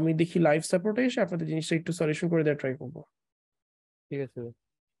আমি দেখি লাইভ সাপোর্টে এসে আপনাদের জিনিসটা একটু সলিউশন করে দেওয়ার ট্রাই করবো। ঠিক আছে ভাই।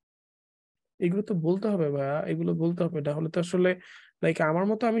 এগুলো তো বলতে হবে ভাইয়া, এগুলো বলতে হবে, তাহলে তো আসলে লাইক আমার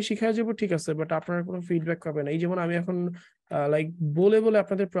মতো আমি শিখাই যাবো ঠিক আছে, বাট আপনারা কোনো ফিডব্যাক পাবেন না। এই যেমন আমি এখন লাইক বলে বলে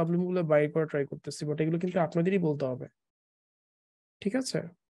আপনাদের প্রবলেম গুলো বাইর করা ট্রাই করতেছি, বাট এগুলো কিন্তু আপনাদেরই বলতে হবে, ঠিক আছে?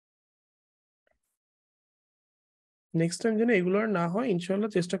 নেক্সট টাইম যেন এগুলো আর না হয় ইনশাল্লাহ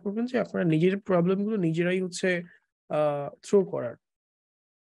চেষ্টা করবেন যে আপনারা নিজের প্রবলেম গুলো নিজেরাই হচ্ছে থ্রো করার।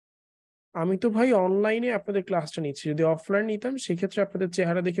 আমি তো ভাই অনলাইনে আপনাদের ক্লাসটা নিচ্ছি, যদি অফলাইন নিতাম সেক্ষেত্রে আপনাদের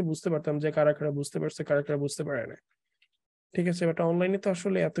চেহারা দেখে বুঝতে পারতাম যে কারা কারা বুঝতে পারছে কারা কারা বুঝতে পারে না, ঠিক আছে? বাট অনলাইনে তো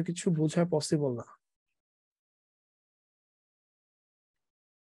আসলে এত কিছু বোঝা পসিবল না।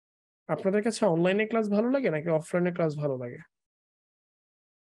 আপনাদের কাছে অনলাইনে ক্লাস ভালো লাগে নাকি অফলাইনে ক্লাস ভালো লাগে?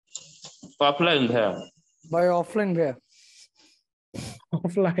 অফলাইন ভাইয়া। ভাই অফলাইন ভাইয়া।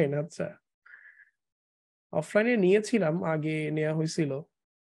 অফলাইন, আচ্ছা। অফলাইনে নিয়েছিলাম, আগে নেওয়া হয়েছিল,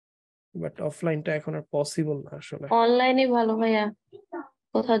 বাট অফলাইনটা এখন আর পসিবল না আসলে। অনলাইনে ভালো ভাইয়া,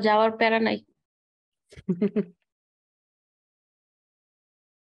 কোথাও যাওয়ার প্যারা নাই।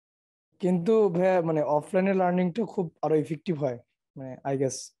 কিন্তু ভাইয়া মানে অফলাইনে লার্নিংটা খুব আরো ইফেক্টিভ হয়, মানে আই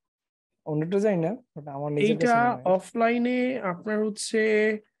গেস। অন্যটা জানি না, বাট আমার নিজের এইটা কাছে মনে হয়। অফলাইনে আপনার হচ্ছে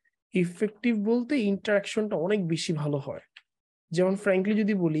ইফেক্টিভ বলতে ইন্টারাকশনটা অনেক বেশি ভালো হয়। যেমন ফ্র্যাঙ্কলি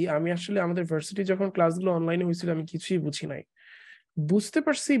যদি বলি, আমি আসলে আমাদের ভার্সিটি যখন ক্লাসগুলো অনলাইনে হয়েছিল আমি কিছুই বুঝি নাই, বুঝতে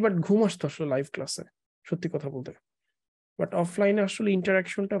পারছি বাট ঘুম আসতো আসলে লাইভ ক্লাসে, সত্যি কথা বলতে। বাট অফলাইনে আসলে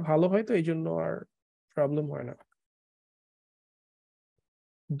ইন্টারাকশনটা ভালো হয়, তো এই জন্য আর প্রবলেম হয় না।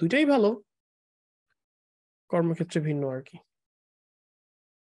 দুইটাই ভালো, কর্মক্ষেত্রে ভিন্ন আর কি।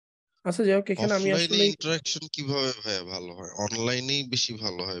 আচ্ছা যাই হোক, এখানে আমি অফলাইনে আসলে ইন্টারাকশন কিভাবে ভাইয়া ভালো হয়? অনলাইনেই বেশি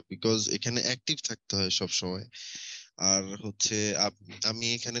ভালো হয়, বিকজ এখানে অ্যাক্টিভ থাকতে হয় সব সময়। আর হচ্ছে আমি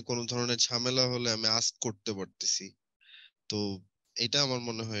এখানে কোনো ধরনের ঝামেলা হলে আমি আস্ক করতে পারতেছি, তো এটা আমার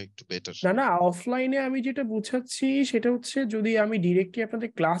মনে হয় একটু বেটার। না না, অফলাইনে আমি যেটা বুঝাচ্ছি সেটা হচ্ছে যদি আমি ডিরেক্টলি আপনাদের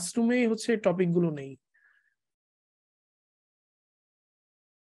ক্লাসরুমে হচ্ছে টপিক গুলো নেই,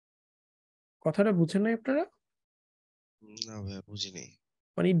 কথাটা বুঝেন নাই আপনারা? না ভাইয়া, বুঝিনি।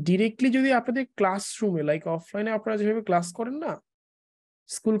 মানে ডিরেক্টলি যদি আপনাদের ক্লাসরুমে, লাইক অফলাইনে আপনারা যেভাবে ক্লাস করেন না,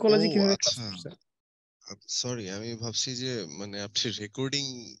 স্কুল ও কলেজে কিভাবে ক্লাস আচ্ছা, করছেন। সরি, আমি ভাবছি যে মানে আপনি রেকর্ডিং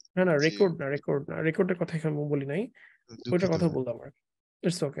না না, যে। রেকর্ড না, রেকর্ড না, রেকর্ডের কথা এখানে বলি নাই, ওইটার দুঃখিত কথা ভাই। বললাম আর কি।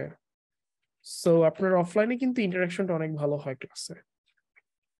 It's okay. সো আপনার অফলাইনে কিন্তু ইন্টারাকশনটা অনেক ভালো হয় ক্লাসে।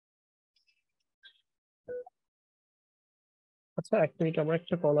 আচ্ছা, এক মিনিট, আমার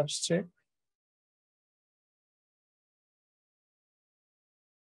একটা কল আসছে।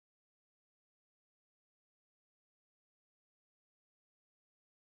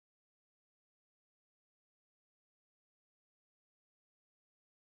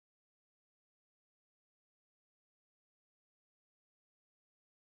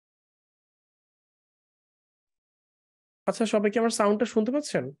 আচ্ছা, সবাই কি আমার সাউন্ডটা শুনতে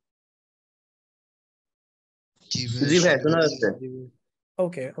পাচ্ছেন? জি ভাইয়া, জি ভাইয়া, শুনতে শোনা পাচ্ছি। যাচ্ছে।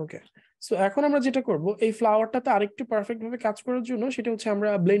 ওকে ওকে। সো এখন আমরা যেটা করব, এই ফ্লাওয়ারটাতে আরেকটু পারফেক্ট ভাবে কাজ করার জন্য সেটা হচ্ছে আমরা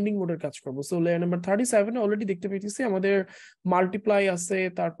ব্লেন্ডিং মোডের কাজ করব। সো লেয়ার নাম্বার 37 অলরেডি দেখতে পেয়েছি আমাদের মাল্টিপ্লাই আছে,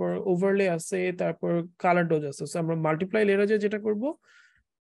 তারপর ওভারলে আছে, তারপর কালার ডোজ আছে। সো আমরা মাল্টিপ্লাই লেয়ারে যেটা করব,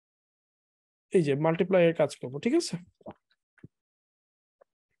 এই যে মাল্টিপ্লাই এর কাজ করব, ঠিক আছে?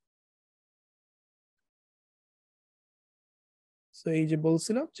 সো এই যে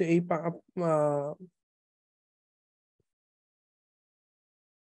বলছিলাম যে এই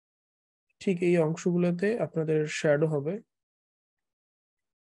ঠিক এই অংশগুলোতে আপনাদের শ্যাডো হবে।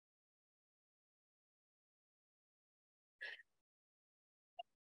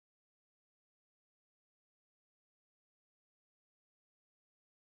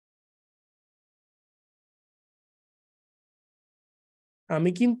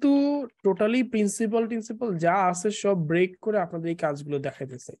 আমি কিন্তু টোটালি প্রিন্সিপাল টিন্সিপাল যা আছে সব ব্রেক করে আপনাদের এই কাজগুলো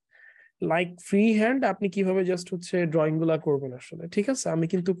দেখাইতেছি, লাইক ফ্রি হ্যান্ড আপনি কিভাবে জাস্ট হচ্ছে ড্রয়িং গুলা করবেন আসলে, ঠিক আছে? আমি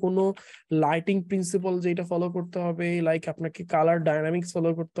কিন্তু কোনো লাইটিং প্রিন্সিপাল যেটা ফলো করতে হবে, লাইক আপনাকে কালার ডায়নামিক্স ফলো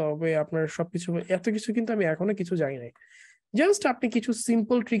করতে হবে, আপনার সবকিছু, এত কিছু কিন্তু আমি এখনো কিছু জানি নাই। জাস্ট আপনি কিছু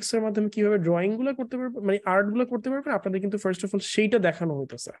সিম্পল ট্রিক্স এর মাধ্যমে কিভাবে ড্রয়িং গুলো করতে পারবেন, মানে আর্ট গুলো করতে পারবেন, আপনাদের কিন্তু ফার্স্ট অফ অল সেইটা দেখানো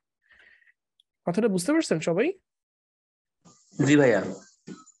হইতেছে। কথাটা বুঝতে পারছেন সবাই? জি ভাইয়া।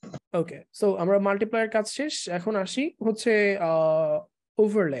 ওকে, সো আমরা মাল্টিপ্লায়ার কাজ শেষ, এখন আসি হচ্ছে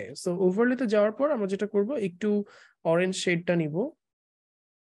ওভারলে। সো ওভারলেতে যাওয়ার পর আমরা যেটা করব, একটু অরেঞ্জ শেডটা নিব।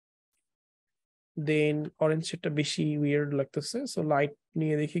 দেন অরেঞ্জ শেডটা বেশি উইয়ার্ড লাগতেছে, সো লাইট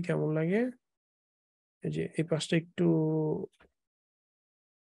নিয়ে দেখি কেমন লাগে। এই যে এই পাশটা একটু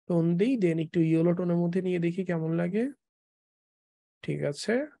টোন দিই, দেন একটু ইয়েলো টোনের মধ্যে নিয়ে দেখি কেমন লাগে। ঠিক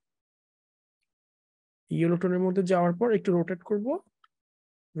আছে, ইয়েলো টোনের মধ্যে যাওয়ার পর একটু রোটেট করব।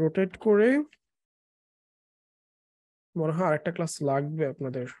 রোটেট করে মনে হয় আরেকটা ক্লাস লাগবে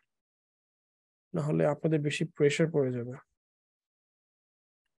আপনাদের, না হলে আপনাদের বেশি প্রেসার পড়ে যাবে।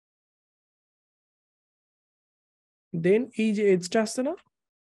 দেন এই যে এজটা আসছে না,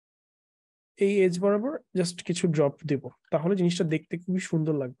 এই এজ বরাবর জাস্ট কিছু ড্রপ দিব, তাহলে জিনিসটা দেখতে খুবই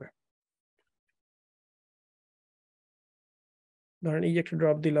সুন্দর লাগবে। ধরেন এই যে একটা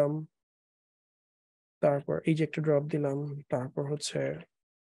ড্রপ দিলাম, তারপর এই যে একটা ড্রপ দিলাম, তারপর হচ্ছে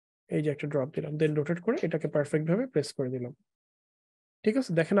এই যে একটা ড্রপ দিলাম, দেন রোটেট করে এটাকে পারফেক্ট ভাবে প্রেস করে দিলাম। ঠিক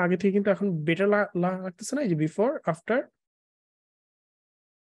আছে, দেখেন আগে থেকে কিন্তু এখন বেটার লাগতেছে না, এই যে বিফোর আফটার।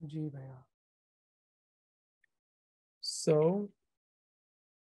 জি ভাইয়া। সো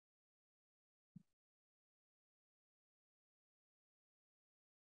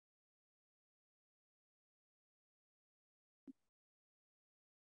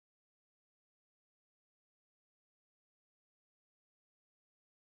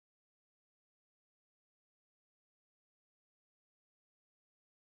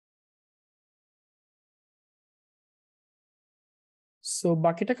সো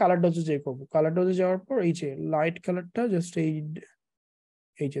বাকিটা কালার ডজে যে করবো, কালার ডজে যাওয়ার পর এই যে লাইট কালারটা জাস্ট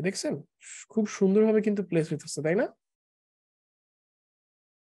এই যে দেখছেন খুব সুন্দরভাবে কিন্তু প্লেস হইতেছে, তাই না?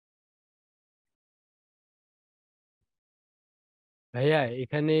 ভাইয়া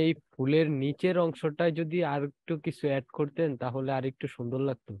এখানে এই ফুলের নিচের অংশটায় যদি আর একটু কিছু অ্যাড করতেন তাহলে আর একটু সুন্দর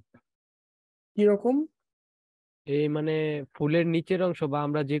লাগতো। কিরকম? এই মানে ফুলের নিচের অংশ বা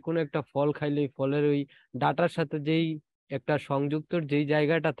আমরা যে কোনো একটা ফল খাইলে ফলের ওই ডাটার সাথে যেই একটা সংযুক্ত যেই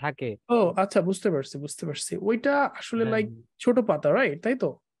জায়গাটা থাকে। ও আচ্ছা, বুঝতে পারছি বুঝতে পারছি, ওইটা আসলে হ্যাঁ লাইক ছোট পাতা, রাইট? তাই তো?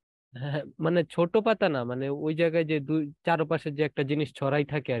 হ্যাঁ, মানে ছোট পাতা না, মানে ওই জায়গায় যে দুই চারপাশে যে একটা জিনিস ছড়াই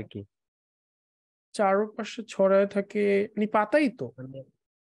থাকে আর কি। চারপাশে ছড়ায় থাকে মানে পাতাই তো। মানে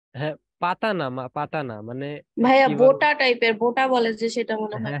হ্যাঁ, পাতা না পাতা না মানে ভাইয়া কি বল। বোটা টাইপের, বোটা বলে যে, সেটা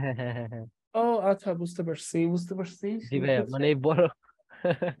মনে হয়। হ্যাঁ হ্যাঁ হ্যাঁ হ্যাঁ হ্যাঁ। ও আচ্ছা, বুঝতে পারছি বুঝতে পারছি। জি ভাইয়া, হচ্ছে মানে এই বড়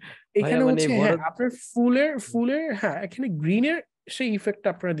ভাইয়া এখানে মানে হচ্ছে এই বড়। হ্যাঁ আপনার ফুলের ফুলের হ্যাঁ এখানে গ্রিনের সেই ইফেক্টটা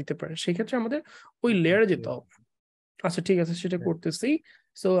আপনারা দিতে পারেন, সেক্ষেত্রে আমাদের ওই লেয়ারে যেতে হবে। আচ্ছা ঠিক আছে, সেটা করতেছি।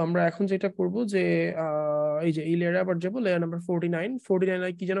 সো আমরা এখন যেটা করব যে এই যে এই লেয়ারে আবার যাবো, লেয়ার নাম্বার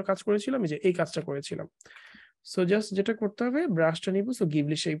 49 কি যেন কাজ করেছিলাম, এই যে এই কাজটা করেছিলাম। সো জাস্ট যেটা করতে হবে, ব্রাশটা নিব, সো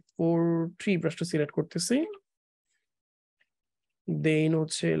গিভলি সেই 4 3 ব্রাশটা সিলেক্ট করতেছি। দেন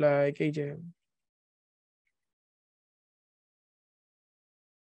হচ্ছে লাইক এই যে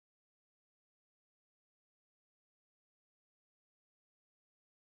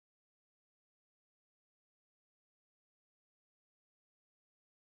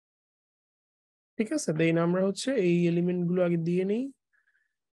ঠিক আছে, দেন আমরা হচ্ছে এই এলিমেন্ট গুলো আগে দিয়ে নিই।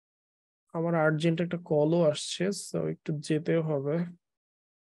 আমার আর্জেন্ট একটা কলও আসছে, সো একটু যেতে হবে।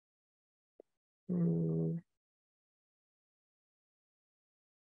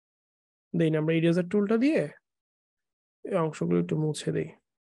 দেন আমরা ইরেজার টুলটা দিয়ে এই অংশগুলো একটু মুছে দেই।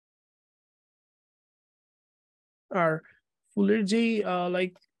 আর ফুলের যেই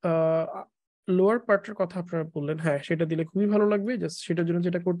লাইক লোয়ার পার্টের কথা আপনারা বললেন, হ্যাঁ সেটা দিলে খুবই ভালো লাগবে। জাস্ট সেটার জন্য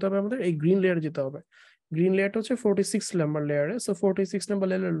যেটা করতে হবে, আমাদের এই গ্রিন লেয়ার যেতে হবে। গ্রিন লেয়ারটা হচ্ছে 46 নাম্বার লেয়ারে, সো 46 নাম্বার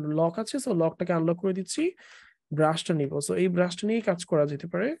লেয়ারে লক আছে, সো লকটাকে আনলক করে দিচ্ছি। ব্রাশটা নিব, সো এই ব্রাশটা নিয়ে কাজ করা যেতে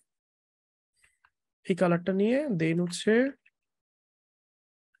পারে। এই কালারটা নিয়ে দেন হচ্ছে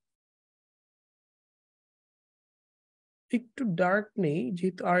একটু ডার্ক নেই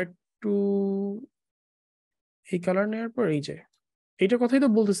যেহেতু, আর একটু এই কালার নেওয়ার পর এই যে এইটার কথাই তো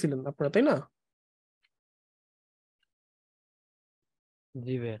বলতেছিলেন আপনারা, তাই না?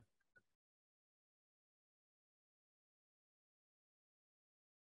 জি ভাইয়া।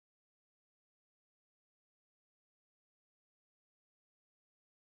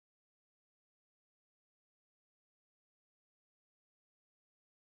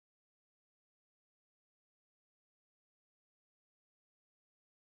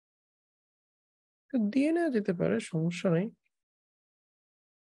 তো দিয়ে নেওয়া যেতে পারে, সমস্যা নাই,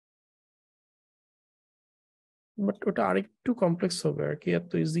 বাট ওটা আরেকটু কমপ্লেক্স হবে আর কি,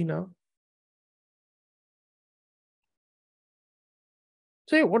 এত ইজি না।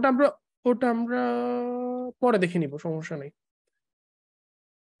 সেই ওটা আমরা পরে দেখে নিব, সমস্যা নেই।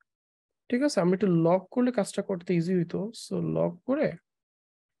 ঠিক আছে, আমি একটু লক করলে কাজটা করতে ইজি হইতো, সো লক করে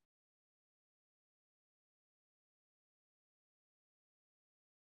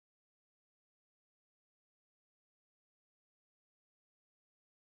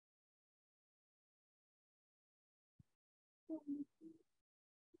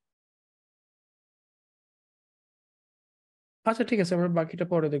আচ্ছা ঠিক আছে, আমরা বাকিটা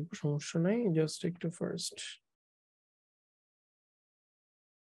পরে দেখবো, সমস্যা নাই, জাস্ট একটু ফার্স্ট।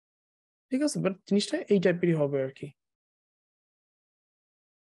 ঠিক আছে, বাট জিনিসটা এই টাইপেরই হবে আর কি।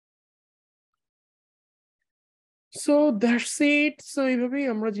 সো দ্যাটস ইট, সো এইভাবেই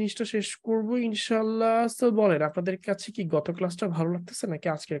আমরা জিনিসটা শেষ করব ইনশাল্লাহ। সো বলেন আপনাদের কাছে কি গত ক্লাসটা ভালো লাগতেছে নাকি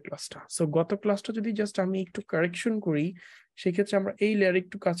আজকের ক্লাসটা? সো গত ক্লাসটা যদি জাস্ট আমি একটু কারেকশন করি, সেক্ষেত্রে আমরা এই লেয়ারে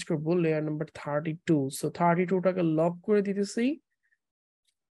একটু কাজ করব, লেয়ার নাম্বার 32। সো 32টাকে লক করে দিতেছি।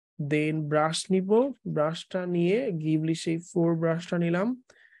 দেন ব্রাশ নিব, ব্রাশটা নিয়ে গিভলি সেই 4 ব্রাশটা নিলাম।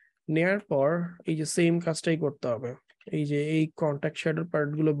 নেয়ার পর এই যে সেম কাজটাই করতে হবে, এই যে এই কন্টাক্ট শ্যাডোর পার্ট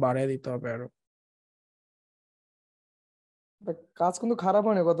গুলো বাড়ায় দিতে হবে আরো। কাজ কিন্তু খারাপ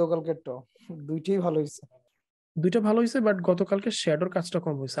হয়নি গতকালকেরটা, দুইটাই ভালো হয়েছে। দুইটা ভালো হয়েছে, বাট গতকালকে শ্যাডোর কাজটা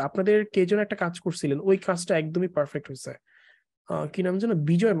কম হয়েছে। আপনাদের কে যেন একটা কাজ করছিলেন, ওই কাজটা একদমই পারফেক্ট হয়েছে। কি নাম যেন,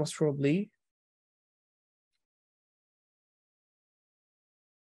 বিজয় মোস্ট প্রবাবলি।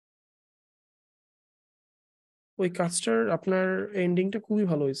 ওই কাজটার আপনার এন্ডিংটা খুবই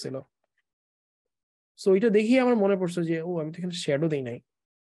ভালো হয়েছিল। সো ওইটা দেখি আমার মনে পড়ছে যে ও আমি তো এখানে শ্যাডো দেই নাই।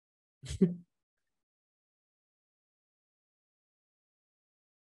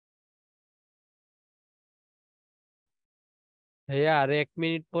 ভাইয়া আর 1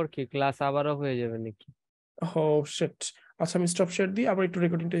 মিনিট পর কি ক্লাস আবারও হয়ে যাবে নাকি? ও শিট, আচ্ছা আমি স্টপ শেয়ার দিই, আবার একটু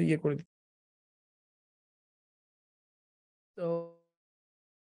রেকর্ডিংটা ইয়ে করে দিই। তো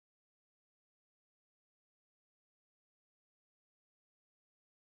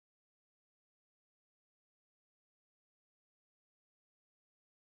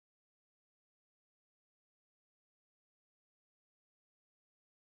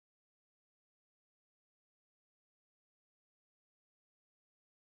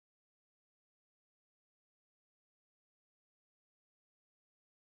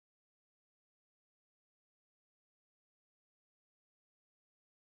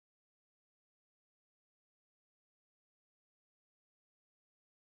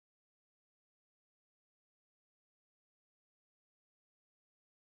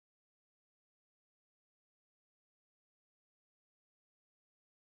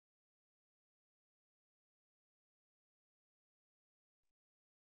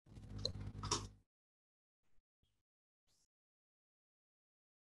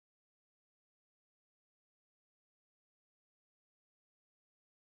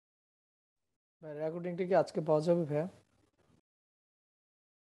রেকর্ডিংটা কি আজকে পাওয়া যাবে ভাইয়া?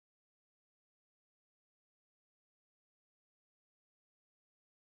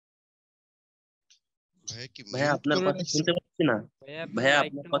 ভাইয়া কি ভাইয়া মিউট আপনার করে কথা নিছেন? শুনতে পাচ্ছি না। ভাইয়া আপনার ভাইয়া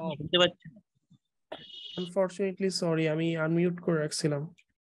আপনার মাইকটা কথা অফ। শুনতে পাচ্ছি না। আনফরচুনেটলি সরি, আমি আনমিউট করে রাখছিলাম।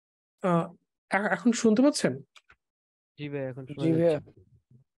 আহ, এখন শুনতে পাচ্ছেন? জি ভাই এখন শোনা জি যাচ্ছে। ভাইয়া।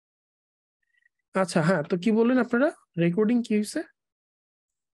 আচ্ছা হ্যাঁ, তো কি বললেন আপনারা, রেকর্ডিং কি হয়েছে?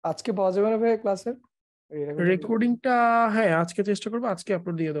 আজকে পাওয়া যাবে না ভাইয়া ক্লাসের এই রেকর্ডিংটা? রেকর্ডিংটা হ্যাঁ আজকে চেষ্টা করবো, আজকে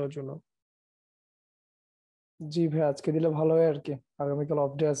আপলোড দিয়ে দেওয়ার জন্য। জি ভাইয়া, আজকে দিলে ভালো হয় আর কি, আগামীকাল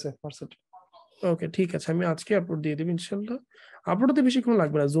অফ ডে আছে ভার্সিটি। ওকে ঠিক আছে, আমি আজকে আপলোড দিয়ে দেবো ইনশাল্লাহ। আপলোড হতে বেশিক্ষণ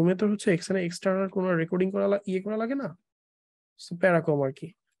লাগবে না, জুমে তো হচ্ছে এখানে এক্সটার্নাল কোনো রেকর্ডিং করা ইয়ে করা লাগে না, প্যারা কম আর কি।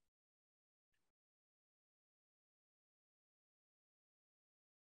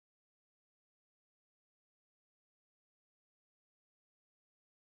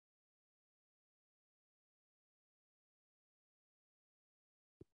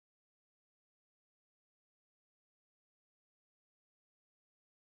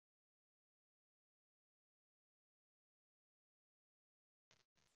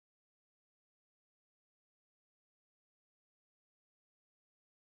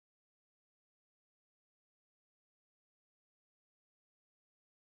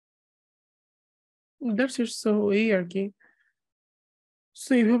 দ্যাটস ইট, সো এই আর কি। সো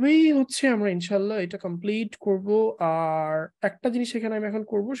এইভাবেই হচ্ছে আমরা ইনশাল্লাহ এটা কমপ্লিট করব। আর একটা জিনিস এখানে আমি এখন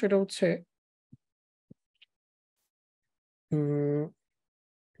করব, সেটা হচ্ছে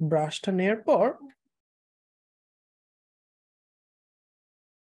ব্রাশটা নেয়ার পর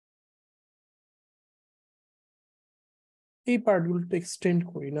এই পার্টগুলো একটু এক্সটেন্ড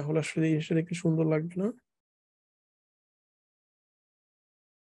করি, না হলে আসলে এই জিনিসটা দেখতে সুন্দর লাগবে না।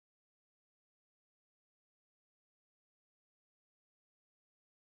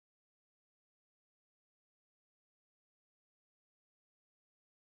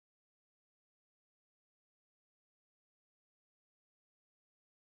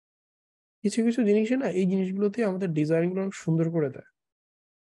 কিছু কিছু জিনিসে না, এই জিনিসগুলোতে আমাদের ডিজাইন গুলো অনেক সুন্দর করে দেয়,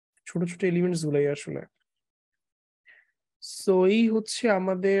 ছোট ছোট এলিমেন্টস গুলাই আসলে। সো এই হচ্ছে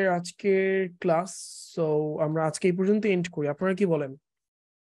আমাদের আজকের ক্লাস। সো আমরা আজকে এই পর্যন্ত এন্ড করি, আপনারা কি বলেন?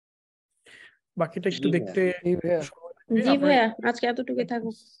 বাকিটা একটু জি ভাইয়া। দেখতে জি ভাইয়া। সময় লাগবে, জি আপনারা ভাইয়া, আজকে এতটুকুই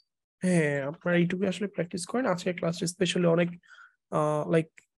থাকুক। হ্যাঁ আপনারা এইটুকু আসলে প্র্যাকটিস করেন। আজকের ক্লাসটা স্পেশালি অনেক লাইক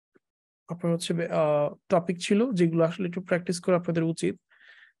আপনার হচ্ছে টপিক ছিল যেগুলো আসলে একটু প্র্যাকটিস করা আপনাদের উচিত।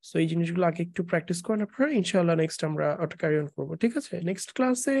 সো এই জিনিসগুলো আগে একটু প্র্যাকটিস করেন আপনারা, ইনশাআল্লাহ নেক্সট আমরা ওটা ক্যারি অন করবো। ঠিক আছে, নেক্সট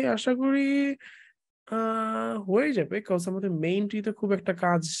ক্লাসে আশা করি হয়ে যাবে, কজ আমাদের মেইন টিতে খুব একটা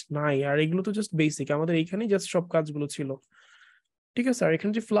কাজ নাই, আর এগুলো তো জাস্ট বেসিক, আমাদের এইখানেই জাস্ট সব কাজগুলো ছিল। ঠিক আছে, আর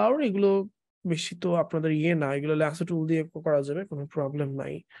এখানে যে ফ্লাওয়ার এগুলো বেশি তো আপনাদের ইয়ে না, এগুলো ল্যাসো টুল দিয়ে করা যাবে, কোনো প্রবলেম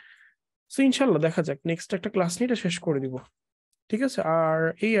নাই। সো ইনশাল্লাহ দেখা যাক, নেক্সট একটা ক্লাস নিয়ে এটা শেষ করে দিব। ঠিক আছে, আর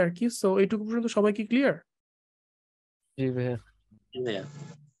এই আর কি। সো এইটুকু পর্যন্ত সবাই কি ক্লিয়ার? জি ভাইয়া। জি ভাইয়া।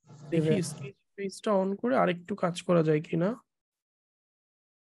 জি দেখি ভাইয়া। স্কেচ পেজটা অন করে আরেকটু কাজ করা যায় কিনা।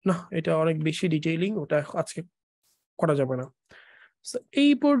 না, এটা অনেক বেশি ডিটেইলিং, ওটা আজকে করা যাবে না। So,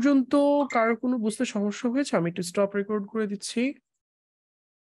 এই পর্যন্ত কারো কোনো বুঝতে সমস্যা হয়েছে? আমি একটু স্টপ রেকর্ড করে দিচ্ছি।